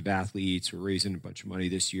adaptive athletes. We're raising a bunch of money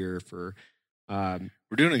this year for.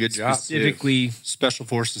 We're doing a good job. Specifically, Special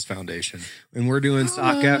Forces Foundation, and we're doing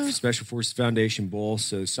SOCF, Special Forces Foundation Bowl.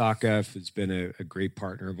 So SOCF has been a great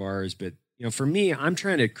partner of ours. But for me, I'm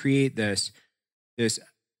trying to create this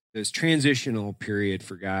transitional period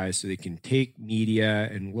for guys so they can take media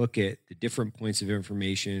and look at the different points of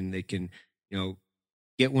information. They can,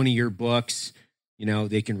 get one of your books,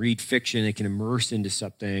 they can read fiction, they can immerse into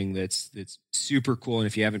something that's super cool. And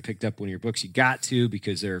if you haven't picked up one of your books, you got to,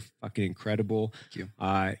 because they're fucking incredible. Thank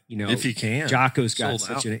you. if you can. Jocko's got Sold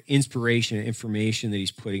such out. an inspiration and information that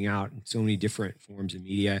he's putting out in so many different forms of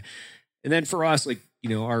media. And then for us,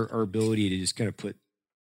 our ability to just kind of put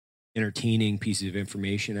entertaining pieces of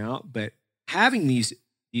information out, but having these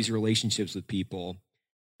relationships with people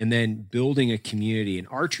and then building a community. And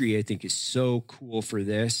archery, I think, is so cool for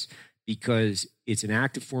this because it's an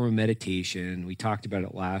active form of meditation. We talked about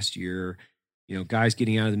it last year. Guys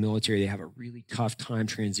getting out of the military, they have a really tough time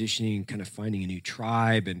transitioning, kind of finding a new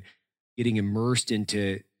tribe and getting immersed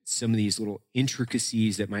into some of these little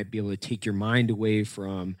intricacies that might be able to take your mind away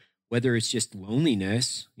from whether it's just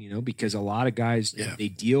loneliness, because a lot of guys, they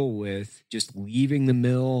deal with just leaving the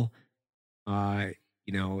mill. By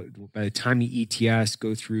the time the ETS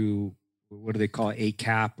go through, what do they call it,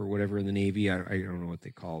 ACAP or whatever in the Navy? I don't know what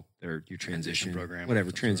they call your transition program, whatever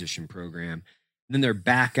transition program. And then they're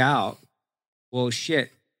back out. Well,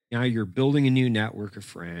 shit. Now you're building a new network of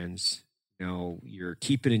friends. You're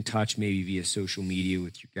keeping in touch maybe via social media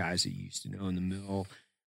with your guys that you used to know in the mill.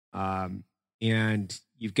 And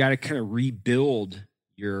you've got to kind of rebuild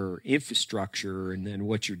your infrastructure and then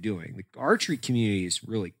what you're doing. The archery community is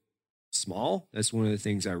really small. That's one of the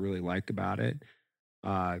things I really like about it.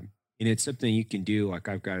 And it's something you can do. Like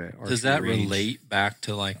I've got an archery Does that range. relate back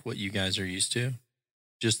to what you guys are used to?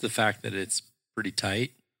 Just the fact that it's pretty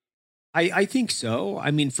tight? I think so.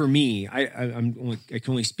 I mean, for me, I can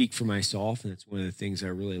only speak for myself, and that's one of the things I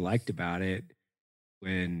really liked about it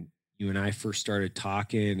when you and I first started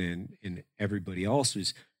talking, and everybody else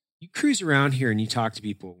was. You cruise around here and you talk to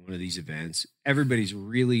people at one of these events. Everybody's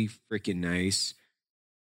really freaking nice.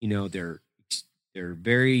 They're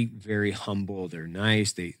very, very humble. They're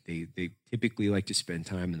nice. They typically like to spend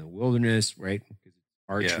time in the wilderness, right? Because it's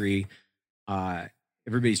archery.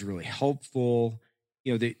 Everybody's really helpful.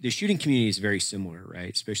 The shooting community is very similar,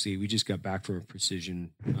 right? Especially we just got back from a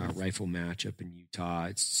precision rifle match up in Utah.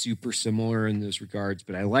 It's super similar in those regards,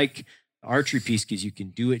 but I like the archery piece because you can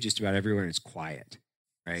do it just about everywhere and it's quiet,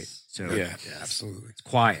 right? So Absolutely. it's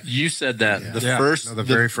quiet. You said that the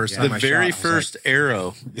very first time the I very shot, I was first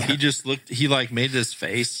arrow, he just looked, he made this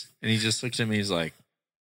face and he just looked at me. He's like,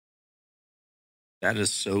 that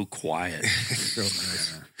is so quiet. So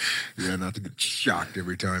nice. Yeah, not to get shocked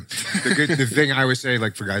every time. The thing I always say,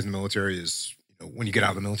 for guys in the military, is when you get out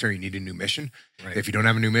of the military, you need a new mission. Right. If you don't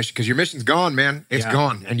have a new mission, because your mission's gone, man, it's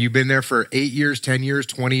gone, and you've been there for 8 years, 10 years,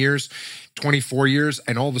 20 years, 24 years,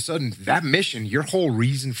 and all of a sudden, that mission, your whole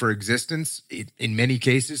reason for existence, in many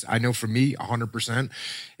cases, I know for me, 100%,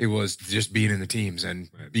 it was just being in the teams and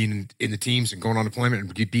being in the teams and going on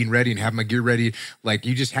deployment and being ready and having my gear ready.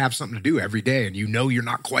 You just have something to do every day, and you're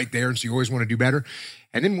not quite there, and so you always want to do better.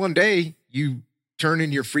 And then one day, you turn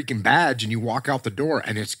in your freaking badge and you walk out the door,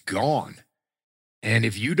 and it's gone. And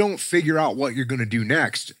if you don't figure out what you're going to do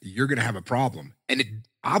next, you're going to have a problem. And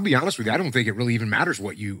I'll be honest with you, I don't think it really even matters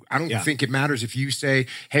I don't think it matters if you say,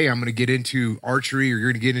 hey, I'm going to get into archery, or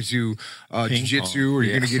you're going to get into jiu-jitsu, or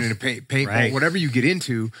you're going to get into paintball, Right. whatever you get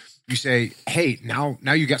into. You say, hey, now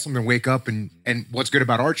you got something to wake up. And what's good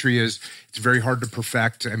about archery is it's very hard to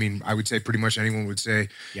perfect. I mean, I would say pretty much anyone would say,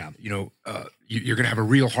 you're going to have a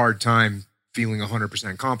real hard time feeling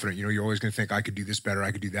 100% confident. You're always going to think, I could do this better,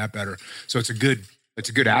 I could do that better. So it's a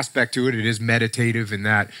good aspect to it. It is meditative in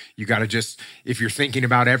that you got to just, if you're thinking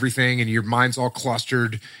about everything and your mind's all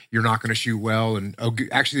clustered, you're not going to shoot well. And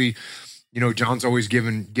actually, John's always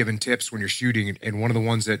given tips when you're shooting. And one of the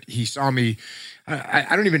ones that he saw me,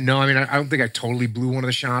 I don't even know. I mean, I don't think I totally blew one of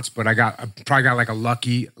the shots, but I probably got a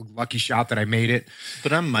lucky shot that I made it.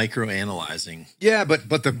 But I'm microanalyzing. Yeah, but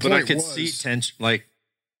the point I could was, see tension.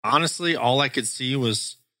 Honestly, all I could see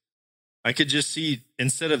was, I could just see,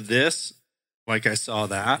 instead of this, I saw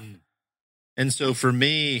that. And so for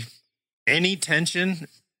me, any tension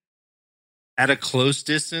at a close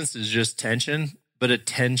distance is just tension, but a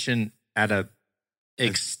tension at a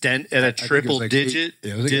extent at a I think it was triple like digit I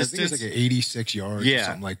think it distance. was like 86 yards or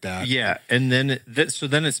something like that. Yeah, and then so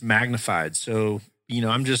then it's magnified. So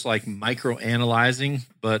I'm just like micro analyzing,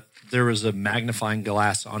 but there was a magnifying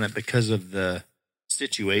glass on it because of the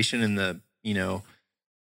situation and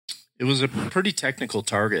it was a pretty technical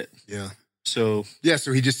target. Yeah. So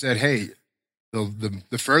So he just said, hey,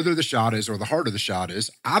 the further the shot is or the harder the shot is,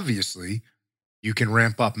 obviously you can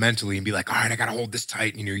ramp up mentally and be like, all right, I got to hold this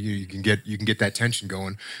tight. You can get that tension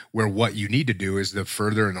going, where what you need to do is the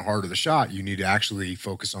further and the harder the shot, you need to actually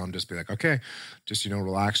focus on just be like, okay, just,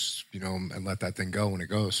 relax, and let that thing go when it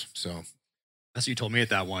goes. So That's what you told me at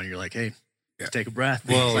that one. You're like, hey, just take a breath.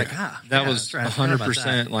 Well, It's like, that was that's right. I forgot about 100%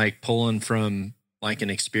 that. like pulling from like an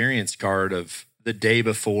experience card of the day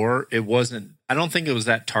before. It wasn't, I don't think it was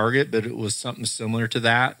that target, but it was something similar to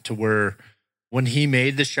that, to where when he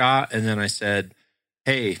made the shot and then I said,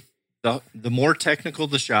 hey, the more technical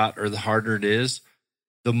the shot or the harder it is,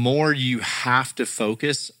 the more you have to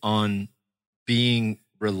focus on being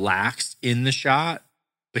relaxed in the shot,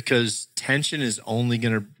 because tension is only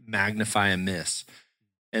going to magnify a miss.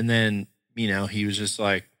 And then, he was just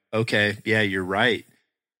like, okay, yeah, you're right.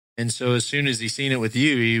 And so as soon as he seen it with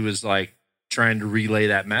you, he was like trying to relay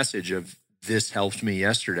that message of, this helped me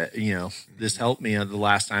yesterday. This helped me the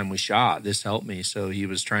last time we shot. This helped me. So he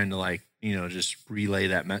was trying to like, just relay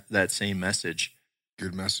that same message.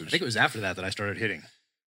 good message. I think it was after that I started hitting.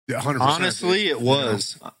 Yeah, 100%. Honestly, it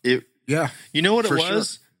was. Yeah. You know what For it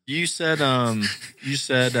was? You said,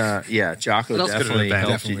 yeah, Jocko What else could it have definitely been?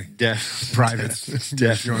 helped you. Definitely. Privates.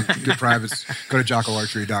 If you want good privates, go to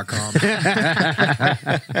jockoarchery.com.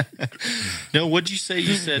 No, what'd you say?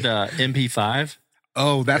 You said MP5?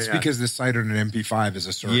 Oh, that's Yeah. because the sight on an MP5 is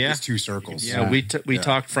a circle. Yeah. It's two circles. Yeah, we Yeah.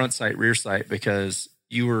 talked front sight, rear sight, because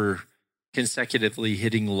you were consecutively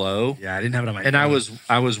hitting low. Yeah, I didn't have it on my And phone.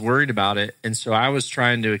 I was worried about it, and so I was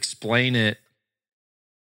trying to explain it.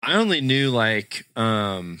 I only knew like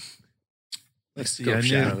let's see, Scope I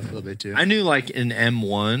shadow knew a little bit too. I knew like an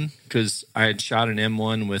M1 because I had shot an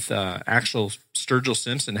M1 with actual Sturgill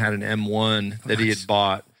Simpson had an M1 that he had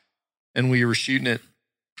bought, and we were shooting it,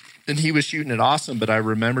 and he was shooting it awesome. But I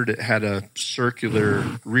remembered it had a circular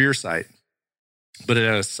rear sight, but it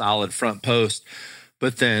had a solid front post.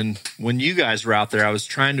 But then when you guys were out there, I was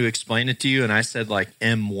trying to explain it to you, and I said like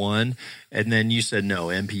M1, and then you said no,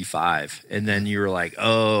 MP5, and then you were like,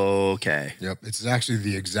 oh, okay. Yep. It's actually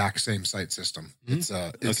the exact same sight system. It's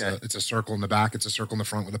Okay. it's a circle in the back. It's a circle in the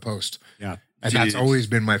front with a post. Yeah. And Dude. that's always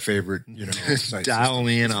been my favorite, sight Dial system.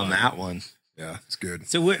 me in It's on fun. that one. Yeah, it's good.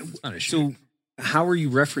 So what? not a issue. So how are you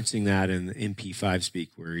referencing that in the MP5 speak?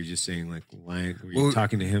 Where you're just saying like, were you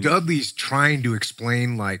talking to him? Dudley's trying to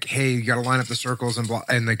explain like, hey, you got to line up the circles and blah,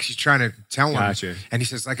 and like he's trying to tell him, Gotcha. and he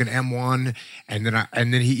says like an M1, and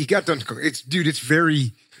then he got done. It's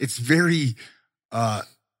very, it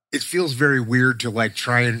feels very weird to like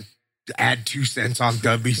try and add 2 cents on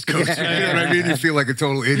Dudley's coach. You know what I mean? You feel like a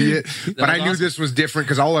total idiot. But I knew this was different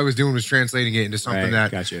because all I was doing was translating it into something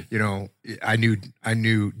Right, that, gotcha. I knew I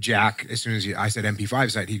as soon as I said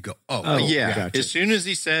MP5 site, he'd go, oh, Yeah. gotcha. As soon as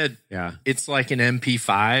he said Yeah. it's like an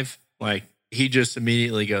MP5, like he just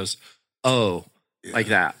immediately goes, oh, like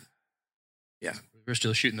that. We were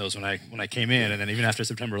still shooting those when I came in, and then even after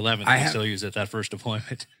September 11th, I I have- still use it that first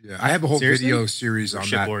deployment. Yeah, I have a whole Seriously? video series on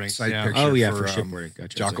that shipboarding, site yeah. picture. Oh yeah, for, for shipboarding.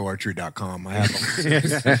 Gotcha. JockoArchery.com. I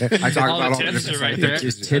have. I talk All about the all the tips different are right site there.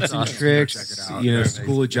 pictures. Just tips and Check tricks, it out.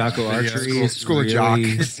 School of Jocko Archery. School- is School of Jock.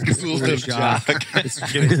 really- School of Jock. Get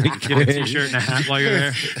a t-shirt and a hat while you're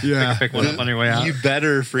there. Yeah. Pick one up on your way out. You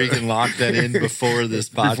better freaking lock that in before this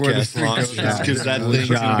podcast launches, because that thing's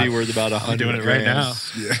going to be worth about $100. I'm doing it right now.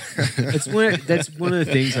 Yeah. That's one of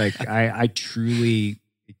the things like I truly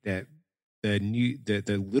that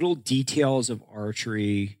the little details of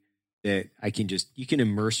archery that you can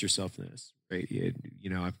immerse yourself in this, right?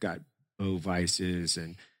 I've got bow vices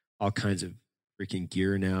and all kinds of freaking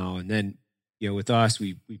gear now. And then, with us,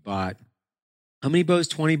 we bought how many bows?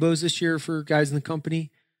 20 bows this year for guys in the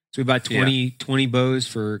company. So we bought 20 bows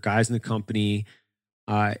for guys in the company.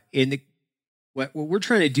 What we're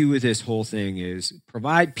trying to do with this whole thing is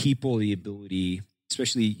provide people the ability,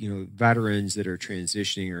 especially, veterans that are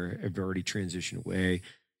transitioning or have already transitioned away,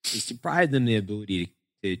 is to provide them the ability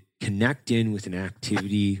to connect in with an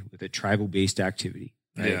activity, with a tribal-based activity,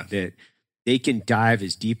 right? Yeah. That they can dive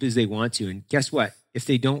as deep as they want to. And guess what? If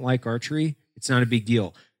they don't like archery, it's not a big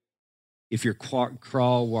deal. If you're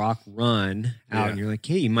crawl, walk, run out, and you're like,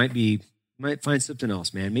 hey, you might find something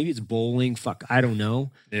else, man. Maybe it's bowling. Fuck, I don't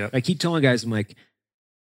know. Yeah. I keep telling guys, I'm like,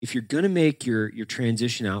 if you're going to make your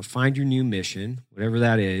transition out, find your new mission, whatever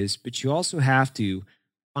that is, but you also have to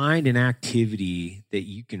find an activity that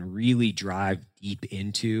you can really drive deep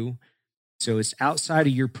into. So it's outside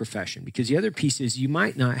of your profession, because the other piece is you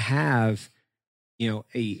might not have,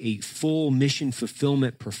 a full mission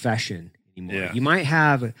fulfillment profession anymore. Yeah. You might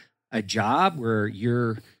have a job where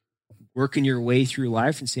you're working your way through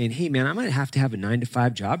life and saying, hey man, I might have to have a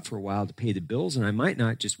 9-to-5 job for a while to pay the bills. And I might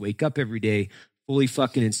not just wake up every day fully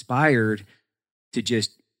fucking inspired to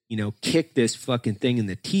just, kick this fucking thing in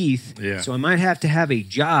the teeth. Yeah. So I might have to have a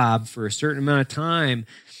job for a certain amount of time.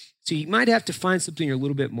 So you might have to find something you're a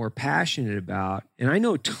little bit more passionate about. And I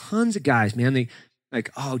know tons of guys, man, they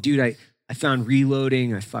like, oh dude, I found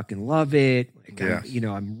reloading. I fucking love it. Like,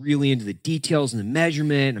 Yeah. I'm really into the details and the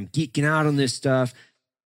measurement. I'm geeking out on this stuff.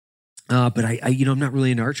 But I'm not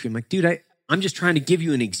really into archery. I'm like, dude, I'm just trying to give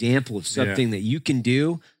you an example of something that you can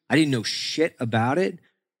do. I didn't know shit about it.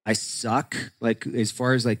 I suck. Like as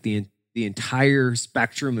far as like the entire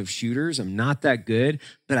spectrum of shooters, I'm not that good,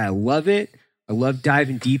 but I love it. I love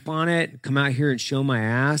diving deep on it. Come out here and show my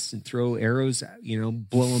ass and throw arrows,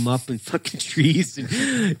 blow them up in fucking trees.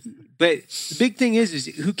 But the big thing is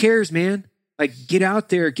who cares, man? Like get out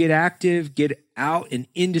there, get active, get out and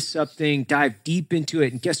into something, dive deep into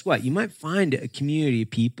it. And guess what? You might find a community of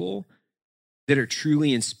people that are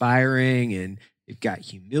truly inspiring, and they've got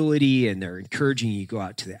humility, and they're encouraging you to go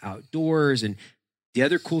out to the outdoors. And the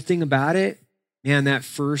other cool thing about it, man, that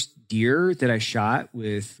first deer that I shot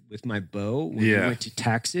with my bow when we went to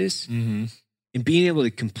Texas, Mm-hmm. and being able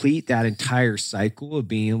to complete that entire cycle of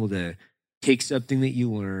being able to take something that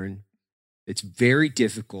you learn that's very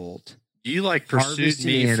difficult. You like pursued Harvest an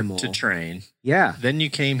me animal. to train. Yeah. Then you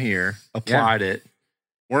came here, applied it,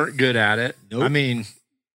 weren't good at it. Nope. I mean,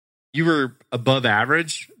 you were above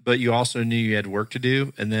average, but you also knew you had work to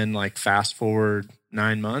do. And then like fast forward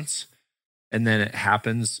 9 months, and then it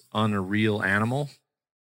happens on a real animal.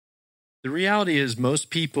 The reality is most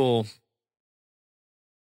people,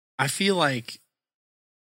 I feel like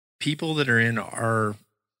people that are in our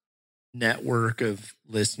network of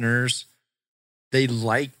listeners, they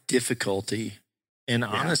like difficulty. And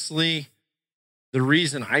honestly, the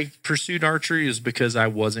reason I pursued archery is because I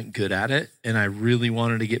wasn't good at it and I really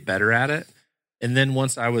wanted to get better at it. And then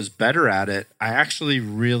once I was better at it, I actually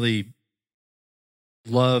really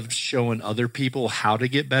loved showing other people how to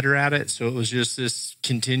get better at it. So it was just this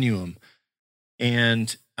continuum.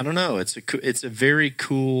 And I don't know, it's a very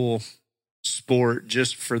cool sport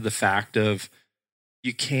just for the fact of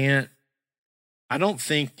I don't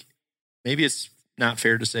think, maybe it's not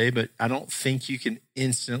fair to say, but I don't think you can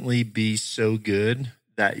instantly be so good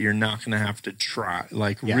that you're not going to have to try,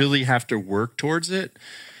 really have to work towards it.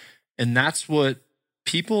 And that's what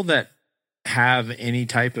people that have any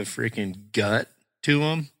type of freaking gut to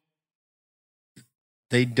them,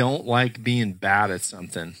 they don't like being bad at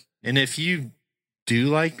something. And if you do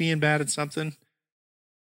like being bad at something,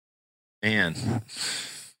 man,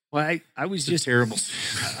 Well, I was just terrible.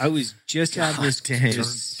 I was just having this.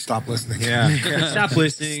 Stop listening. Stop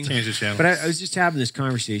listening. Change the channel. But I was just having this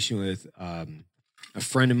conversation with a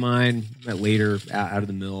friend of mine met later out of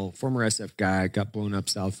the mill, former SF guy, got blown up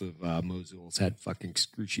south of Mosul. Has had fucking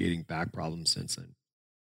excruciating back problems since then.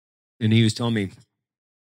 And he was telling me,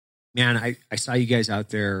 man, I saw you guys out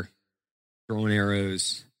there throwing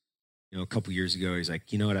arrows, a couple years ago. He's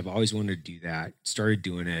like, you know what? I've always wanted to do that. Started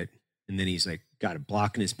doing it. And then he's like, got a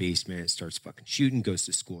block in his basement, starts fucking shooting, goes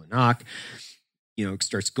to school in Knock,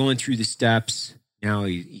 starts going through the steps. Now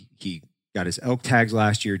he got his elk tags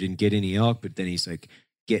last year, didn't get any elk, but then he's like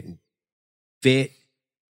getting fit,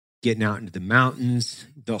 getting out into the mountains.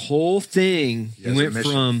 The whole thing, he went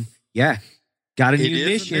from, got a new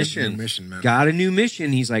mission, man. got a new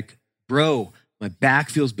mission. He's like, bro, my back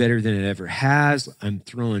feels better than it ever has. I'm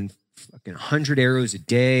throwing fucking 100 arrows a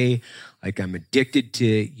day. Like I'm addicted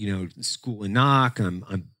to, school and knock. I'm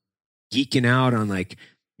geeking out on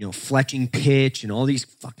fletching pitch and all these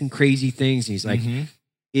fucking crazy things. And he's like,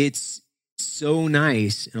 it's so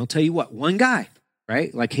nice. And I'll tell you what, one guy,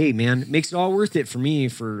 right? Like, hey man, it makes it all worth it for me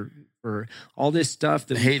for all this stuff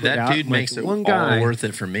that we put that out. dude I'm makes like, it one guy, all worth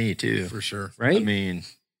it for me too. For sure. right? I mean,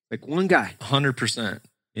 like one guy. 100%.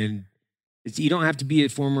 And you don't have to be a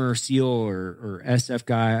former SEAL or SF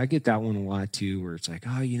guy. I get that one a lot too, where it's like,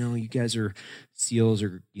 oh, you guys are SEALs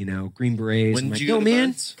or, Green Berets. When I'm did like, you go to man.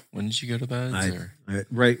 Buds? When did you go to Buds?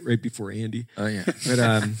 Right before Andy. Oh yeah.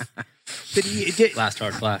 But he did. Last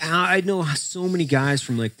hard class. I know so many guys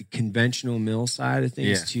from like the conventional mill side of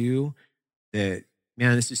things too, that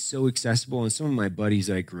man, this is so accessible. And some of my buddies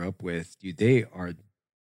I grew up with, dude, they are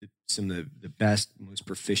some of the best, most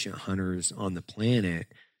proficient hunters on the planet.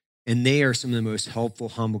 And they are some of the most helpful,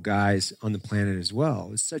 humble guys on the planet as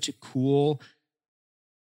well. It's such a cool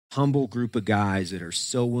humble group of guys that are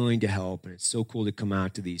so willing to help, and it's so cool to come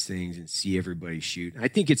out to these things and see everybody shoot. I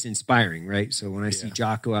think it's inspiring, right? So when I see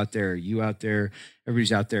Jocko out there, you out there,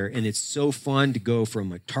 everybody's out there, and it's so fun to go from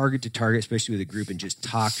like target to target, especially with a group, and just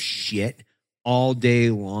talk shit all day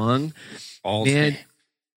long. Man,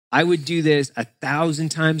 I would do this 1,000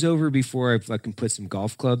 times over before I fucking put some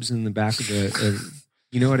golf clubs in the back of the,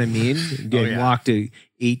 you know what I mean? Walk to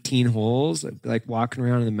 18 holes, like walking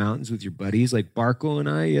around in the mountains with your buddies, like Barco and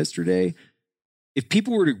I yesterday. If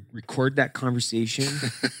people were to record that conversation,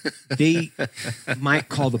 they might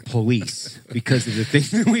call the police because of the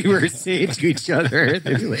things that we were saying to each other.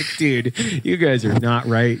 They'd be like, dude, you guys are not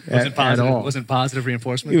right at all. Wasn't positive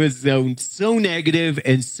reinforcement? It was so negative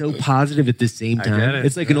and so positive at the same time.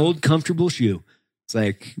 It's like an old comfortable shoe. It's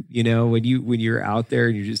like, you know, when you're out there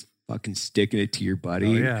and you're just fucking sticking it to your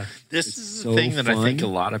buddy. Oh, yeah. This is the thing that I think a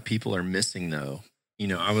lot of people are missing, though. You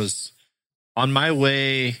know, I was on my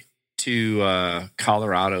way to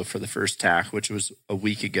Colorado for the first TAC, which was a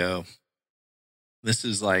week ago. This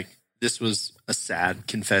was a sad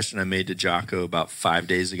confession I made to Jocko about 5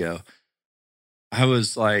 days ago. I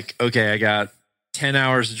was like, okay, I got 10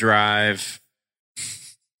 hours to drive.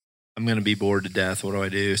 I'm going to be bored to death. What do I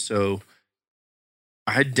do? So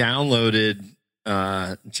I downloaded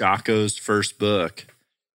Jocko's first book.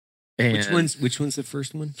 And which one's the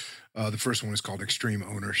first one? The first one is called Extreme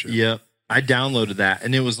Ownership. Yep. I downloaded that,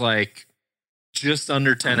 and it was like just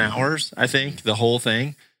under 10 hours, I think, the whole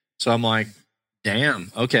thing. So I'm like,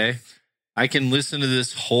 damn, okay. I can listen to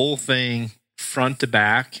this whole thing front to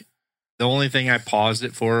back. The only thing I paused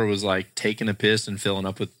it for was like taking a piss and filling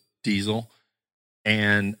up with diesel.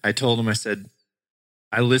 And I told him, I said,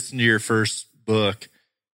 I listened to your first book.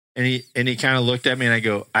 And he kind of looked at me, and I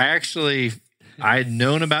go, I had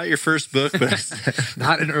known about your first book, but I said,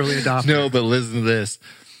 not an early adopter. No, but listen to this.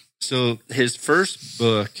 So his first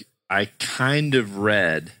book, I kind of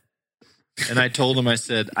read, and I told him, I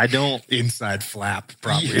said, I don't. Inside flap,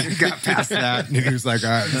 probably. Got past that, and he was like,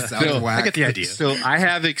 all right, this sounds whack. I get the idea. So I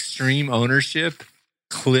have Extreme Ownership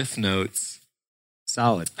Cliff Notes.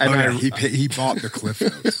 Solid. And he bought the Cliff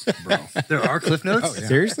Notes, bro. There are Cliff Notes? Oh, yeah.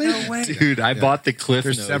 Seriously? No way. Dude, I bought the Cliff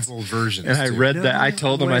There's Notes. several versions. And I too. read that. I No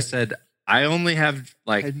told him, way. I said, I only have,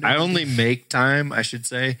 like, I only make time, I should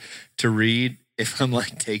say, to read if I'm,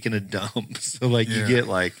 like, taking a dump. So, like, you get,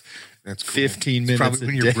 like, That's cool. 15 It's minutes probably a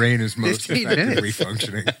when day. your brain is most 15 effectively minutes.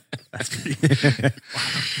 functioning.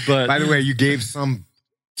 But By the way, you gave some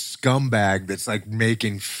scumbag that's like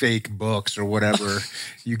making fake books or whatever.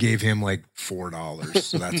 You gave him like $4,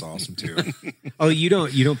 so that's awesome too. Oh, you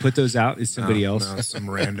don't put those out? Is somebody else? No, some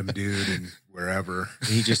random dude and wherever. And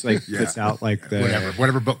he just like Yeah. puts out like the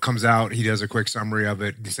Whatever book comes out, he does a quick summary of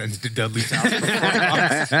it and sends it to Dudley's house. for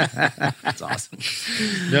 $4. That's awesome.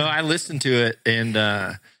 no, I listened to it, and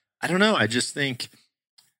I don't know. I just think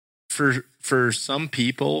for some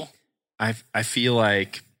people, I feel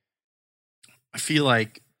like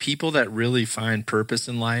people that really find purpose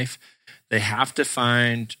in life, they have to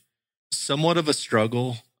find somewhat of a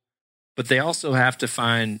struggle, but they also have to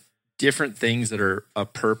find different things that are a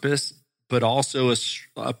purpose, but also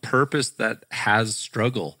a purpose that has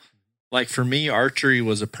struggle. Like for me, archery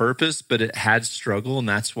was a purpose, but it had struggle. And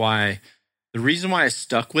that's why the reason why I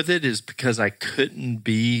stuck with it is because I couldn't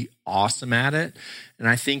be awesome at it. And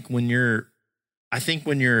I think when you're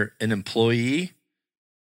an employee,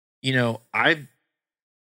 you know, I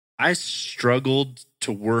struggled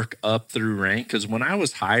to work up through rank because when I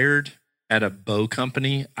was hired at a bow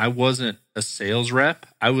company, I wasn't a sales rep.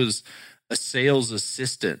 I was a sales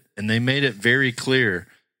assistant, and they made it very clear.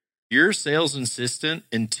 You're a sales assistant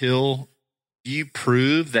until you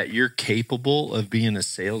prove that you're capable of being a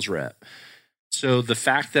sales rep. So the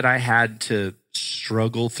fact that I had to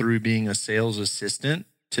struggle through being a sales assistant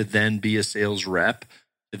to then be a sales rep,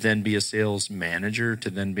 to then be a sales manager,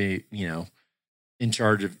 to then be, you know, in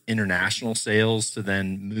charge of international sales, to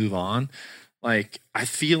then move on. Like, I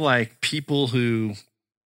feel like people who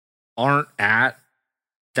aren't at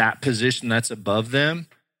that position that's above them,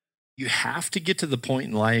 you have to get to the point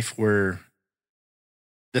in life where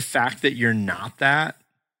the fact that you're not that,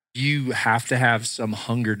 you have to have some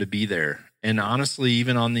hunger to be there. And honestly,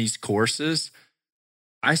 even on these courses,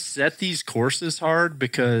 I set these courses hard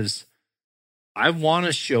because I want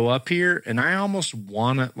to show up here and I almost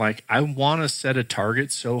want to, like, I want to set a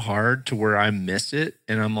target so hard to where I miss it.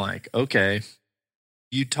 And I'm like, okay,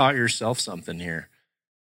 you taught yourself something here.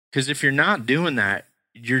 Because if you're not doing that,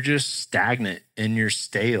 you're just stagnant and you're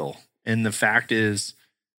stale. And the fact is,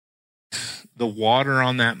 the water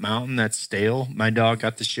on that mountain that's stale, my dog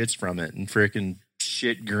got the shits from it and freaking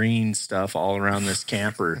shit green stuff all around this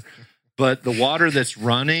camper. But the water that's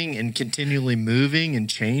running and continually moving and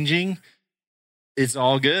changing, it's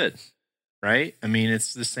all good, right? I mean,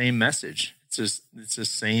 it's the same message. It's the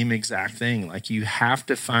same exact thing. Like, you have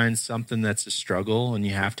to find something that's a struggle and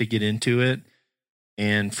you have to get into it.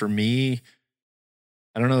 And for me,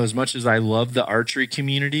 I don't know, as much as I love the archery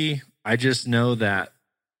community, I just know that,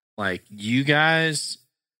 like, you guys,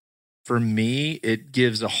 for me, it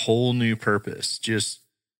gives a whole new purpose. Just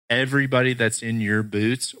everybody that's in your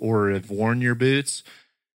boots or have worn your boots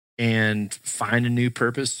and find a new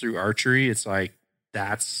purpose through archery. It's like,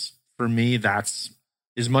 that's, for me, that's,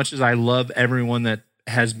 as much as I love everyone that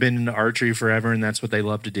has been into archery forever and that's what they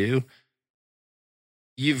love to do,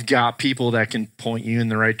 you've got people that can point you in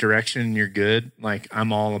the right direction and you're good. Like,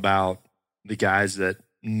 I'm all about the guys that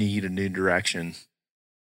need a new direction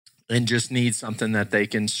and just need something that they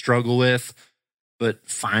can struggle with, but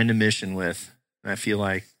find a mission with. And I feel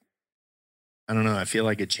like, I don't know, I feel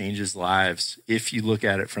like it changes lives if you look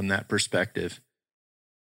at it from that perspective.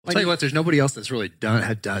 I'll tell you what, there's nobody else that's really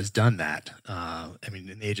has done that. I mean,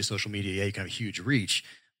 in the age of social media, yeah, you can have a huge reach,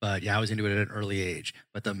 but yeah, I was into it at an early age.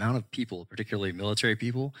 But the amount of people, particularly military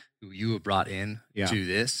people, who you have brought in to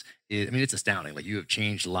this, I mean, it's astounding. Like, you have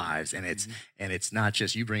changed lives, and it's not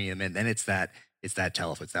just you bringing them in. Then it's that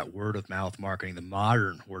telephone, it's that word of mouth marketing, the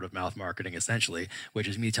modern word of mouth marketing, essentially, which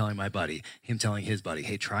is me telling my buddy, him telling his buddy,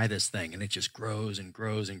 hey, try this thing. And it just grows and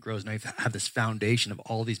grows and grows. And I have this foundation of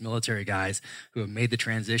all these military guys who have made the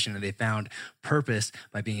transition, and they found purpose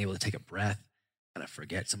by being able to take a breath, kind of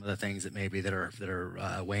forget some of the things that maybe that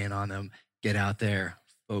are weighing on them, get out there,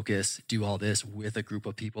 focus, do all this with a group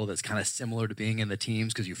of people that's kind of similar to being in the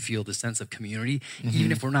teams, because you feel the sense of community. Even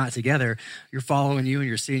if we're not together, you're following you and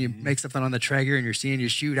you're seeing you make something on the Traeger and you're seeing you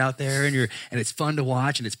shoot out there, and it's fun to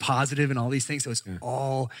watch and it's positive and all these things. So it's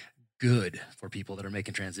all good for people that are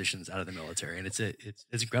making transitions out of the military. And it's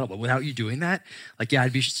incredible. Without you doing that, like, yeah,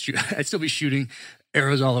 I'd still be shooting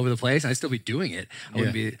arrows all over the place, and I'd still be doing it. I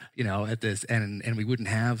wouldn't be, at this, and we wouldn't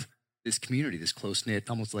have this community, this close-knit,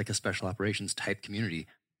 almost like a special operations type community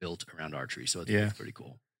built around archery. So it's pretty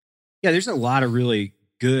cool. Yeah, there's a lot of really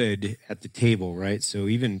good at the table, right? So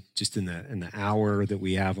even just in the hour that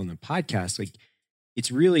we have on the podcast, like, it's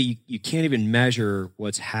really, you can't even measure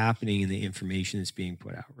what's happening in the information that's being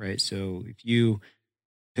put out, right? So if you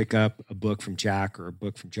pick up a book from Jack or a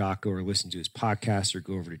book from Jocko, or listen to his podcast, or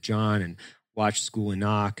go over to John and watch School and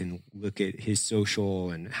Knock and look at his social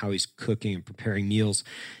and how he's cooking and preparing meals,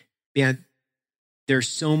 man, there's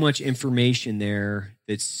so much information there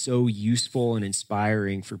that's so useful and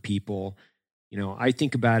inspiring for people. I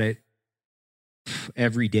think about it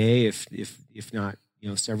every day, if not,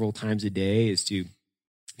 several times a day, as to,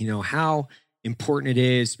 how important it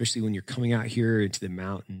is, especially when you're coming out here into the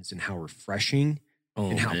mountains, and how refreshing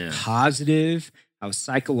and how positive, how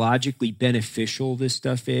psychologically beneficial this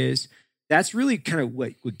stuff is. That's really kind of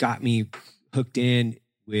what got me hooked in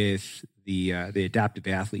with the adaptive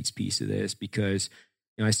athletes piece of this, because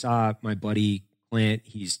I saw my buddy Clint.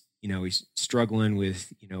 He's struggling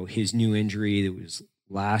with his new injury that was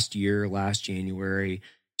last January,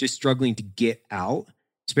 just struggling to get out,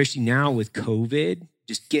 especially now with COVID.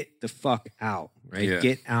 Just get the fuck out, right? Yeah.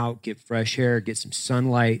 Get out, get fresh air, get some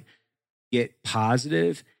sunlight, get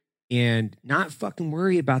positive, and not fucking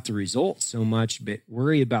worry about the results so much, but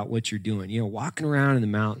worry about what you're doing. Walking around in the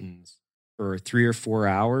mountains for 3 or 4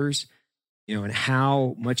 hours, and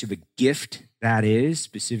how much of a gift that is.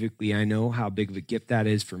 Specifically, I know how big of a gift that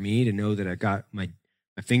is for me, to know that I got my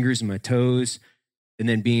fingers and my toes, and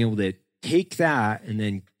then being able to take that and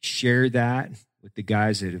then share that with the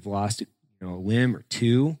guys that have lost a limb or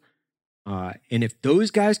two. And if those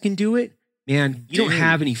guys can do it, man, you don't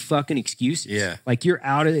have any fucking excuses. Yeah. Like, you're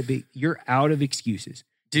out of excuses.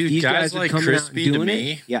 Dude, These guys like Crispy, to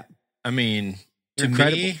me, yeah. I mean, to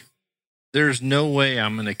incredible. me, there's no way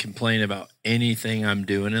I'm going to complain about anything I'm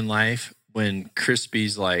doing in life when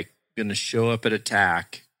Crispy's like going to show up at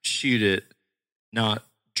attack, shoot it, not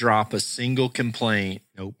drop a single complaint,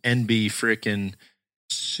 and be freaking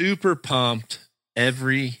super pumped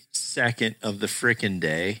every second of the freaking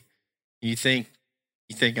day. You think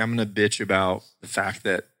I'm going to bitch about the fact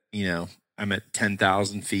that, I'm at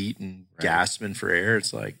 10,000 feet and gasping for air?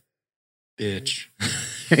 It's like, bitch.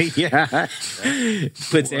 Yeah.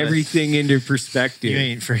 Puts everything into perspective. You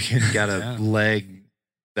ain't freaking got a leg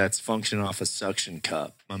that's functioning off a suction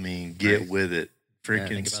cup. I mean, get with it.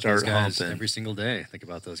 Freaking start humping every single day. Think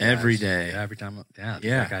about those guys every day. Yeah, every time.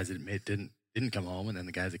 Yeah. Guys that didn't come home, and then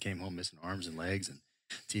the guys that came home missing arms and legs and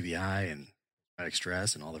TBI and traumatic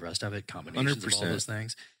stress and all the rest of it, combinations 100%. Of all those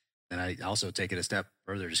things. And I also take it a step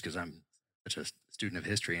further, just because I'm such a student of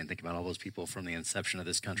history and think about all those people from the inception of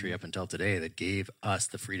this country up until today that gave us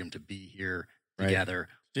the freedom to be here together,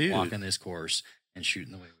 Dude. walking this course and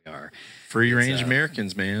shooting the way we are. Free range It's,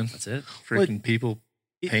 Americans, man. That's it. Freaking people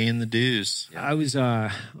paying the dues. I was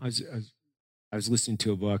listening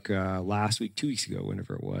to a book last week, 2 weeks ago,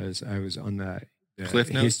 whenever it was. I was on the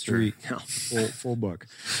Cliff Notes history, no, full book.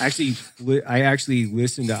 I actually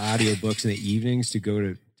listen to audiobooks in the evenings to go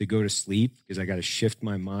to sleep because I got to shift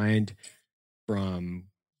my mind from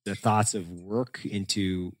the thoughts of work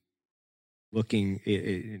into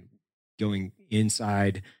going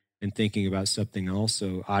inside and thinking about something else.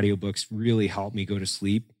 So audiobooks really help me go to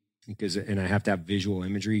sleep and I have to have visual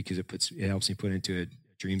imagery because it helps me put into a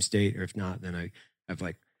dream state, or if not, then I have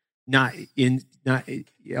like not a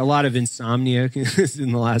lot of insomnia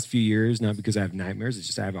in the last few years, not because I have nightmares. It's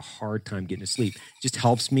just I have a hard time getting to sleep. It just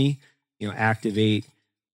helps me, activate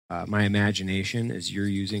my imagination as you're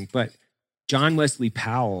using. But John Wesley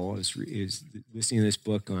Powell is listening to this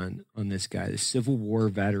book on this guy, the Civil War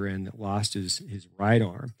veteran that lost his right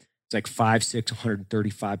arm. It's like 5'6",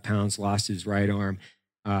 135 pounds, lost his right arm.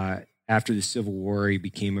 After the Civil War, he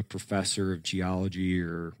became a professor of geology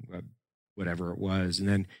or whatever it was. And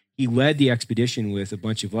then he led the expedition with a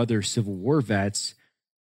bunch of other Civil War vets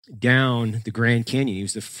down the Grand Canyon. He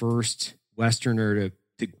was the first Westerner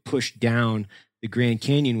to push down the Grand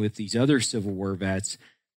Canyon with these other Civil War vets.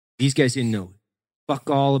 These guys didn't know fuck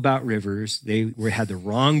all about rivers. They had the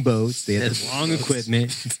wrong boats. They had the wrong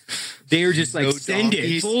equipment. They were just like, No send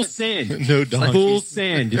donkeys. it, full send. No donkeys. Full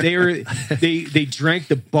send. They drank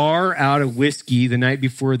the bar out of whiskey the night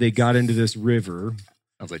before they got into this river.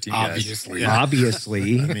 Sounds like you guys. Obviously.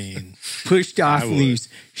 Obviously. I mean, Pushed off I in would. these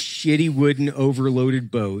shitty wooden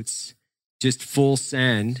overloaded boats, just full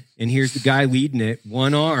send. And here's the guy leading it,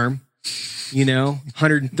 one arm,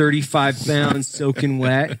 135 pounds soaking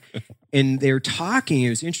wet. And they were talking. It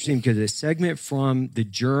was interesting because a segment from the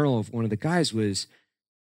journal of one of the guys was,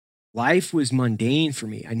 life was mundane for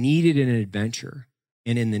me. I needed an adventure.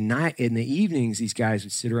 And in the evenings, these guys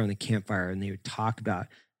would sit around the campfire and they would talk about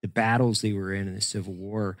the battles they were in the Civil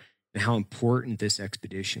War and how important this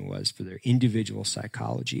expedition was for their individual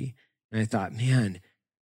psychology. And I thought, man,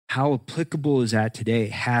 how applicable is that today?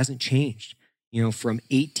 It hasn't changed. From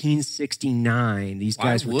 1869, these Why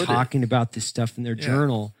guys were would it? talking about this stuff in their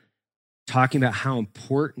journal, talking about how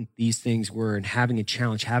important these things were and having a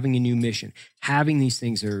challenge, having a new mission, having these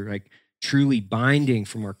things that are like truly binding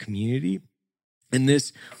from our community. And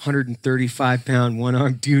this 135-pound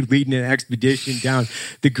one-armed dude leading an expedition down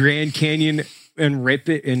the Grand Canyon and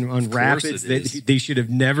on rapids it that is. they should have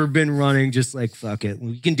never been running, just like, fuck it,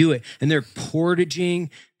 we can do it. And they're portaging,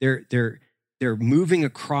 they're moving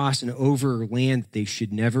across and over land that they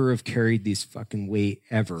should never have carried this fucking weight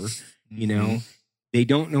ever, They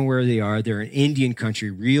don't know where they are. They're in Indian country,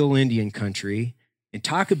 real Indian country. And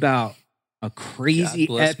talk about a crazy,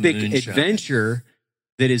 God bless epic moonshine. adventure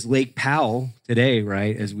that is Lake Powell today,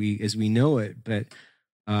 right? As we know it. But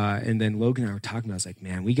and then Logan and I were talking about, I was like,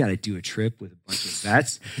 man, we got to do a trip with a bunch of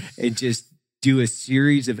vets and just do a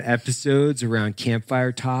series of episodes around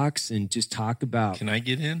campfire talks and just talk about. can I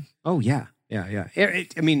get in? Oh yeah. I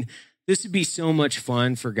mean, this would be so much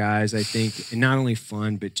fun for guys, I think, and not only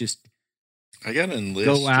fun, but just I got to enlist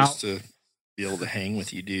Go out. just to be able to hang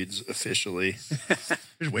with you dudes officially.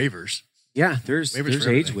 There's waivers. yeah. There's Waivers for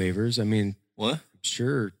age everything. waivers. I mean, What? I'm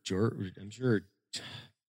sure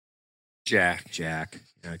Jack. Jack.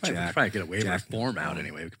 Yeah, We could Jack. probably get a waiver Jack. form out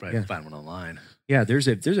anyway. We could probably Yeah. find one online. Yeah, there's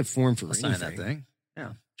a form for I'll sign anything. that thing.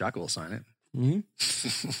 Yeah, Jocko will sign it. Mhm.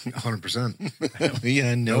 100%.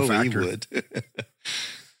 Yeah, No no, we factor. would.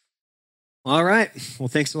 All right. Well,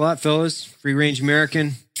 thanks a lot, fellas. Free Range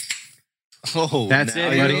American. Oh, That's now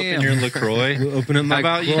it, you buddy. open your LaCroix. We'll open up my How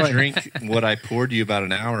about you LaCroix. drink what I poured you about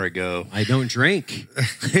an hour ago? I don't drink.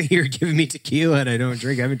 You're giving me tequila and I don't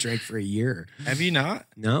drink. I haven't drank for a year. Have you not?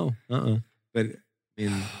 No. But I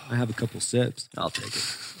mean, I have a couple sips. I'll take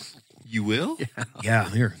it. You will? Yeah,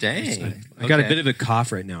 here. Dang. I got a Okay. bit of a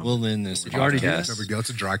cough right now. Well, then this Did you already do podcast- No big deal. It's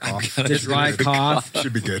a dry cough. it's a dry cough.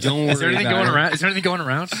 Should be good. Don't worry Is there anything about going it. around? Is there anything going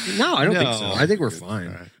around? No, I don't think No. so. I think we're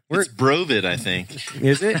fine. It's Brovid, I think.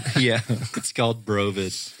 Is it? Yeah, it's called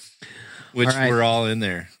Brovid, which All right. we're all in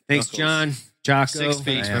there. Thanks, Knuckles. John. Jocko. 6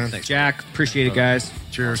 feet, Yeah, man. thanks, Jack. Appreciate it, guys.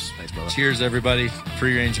 Cheers. Thanks, brother. Cheers, everybody.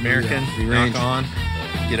 Free range American. Free range. Knock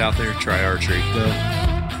on. Get out there, try archery. Go.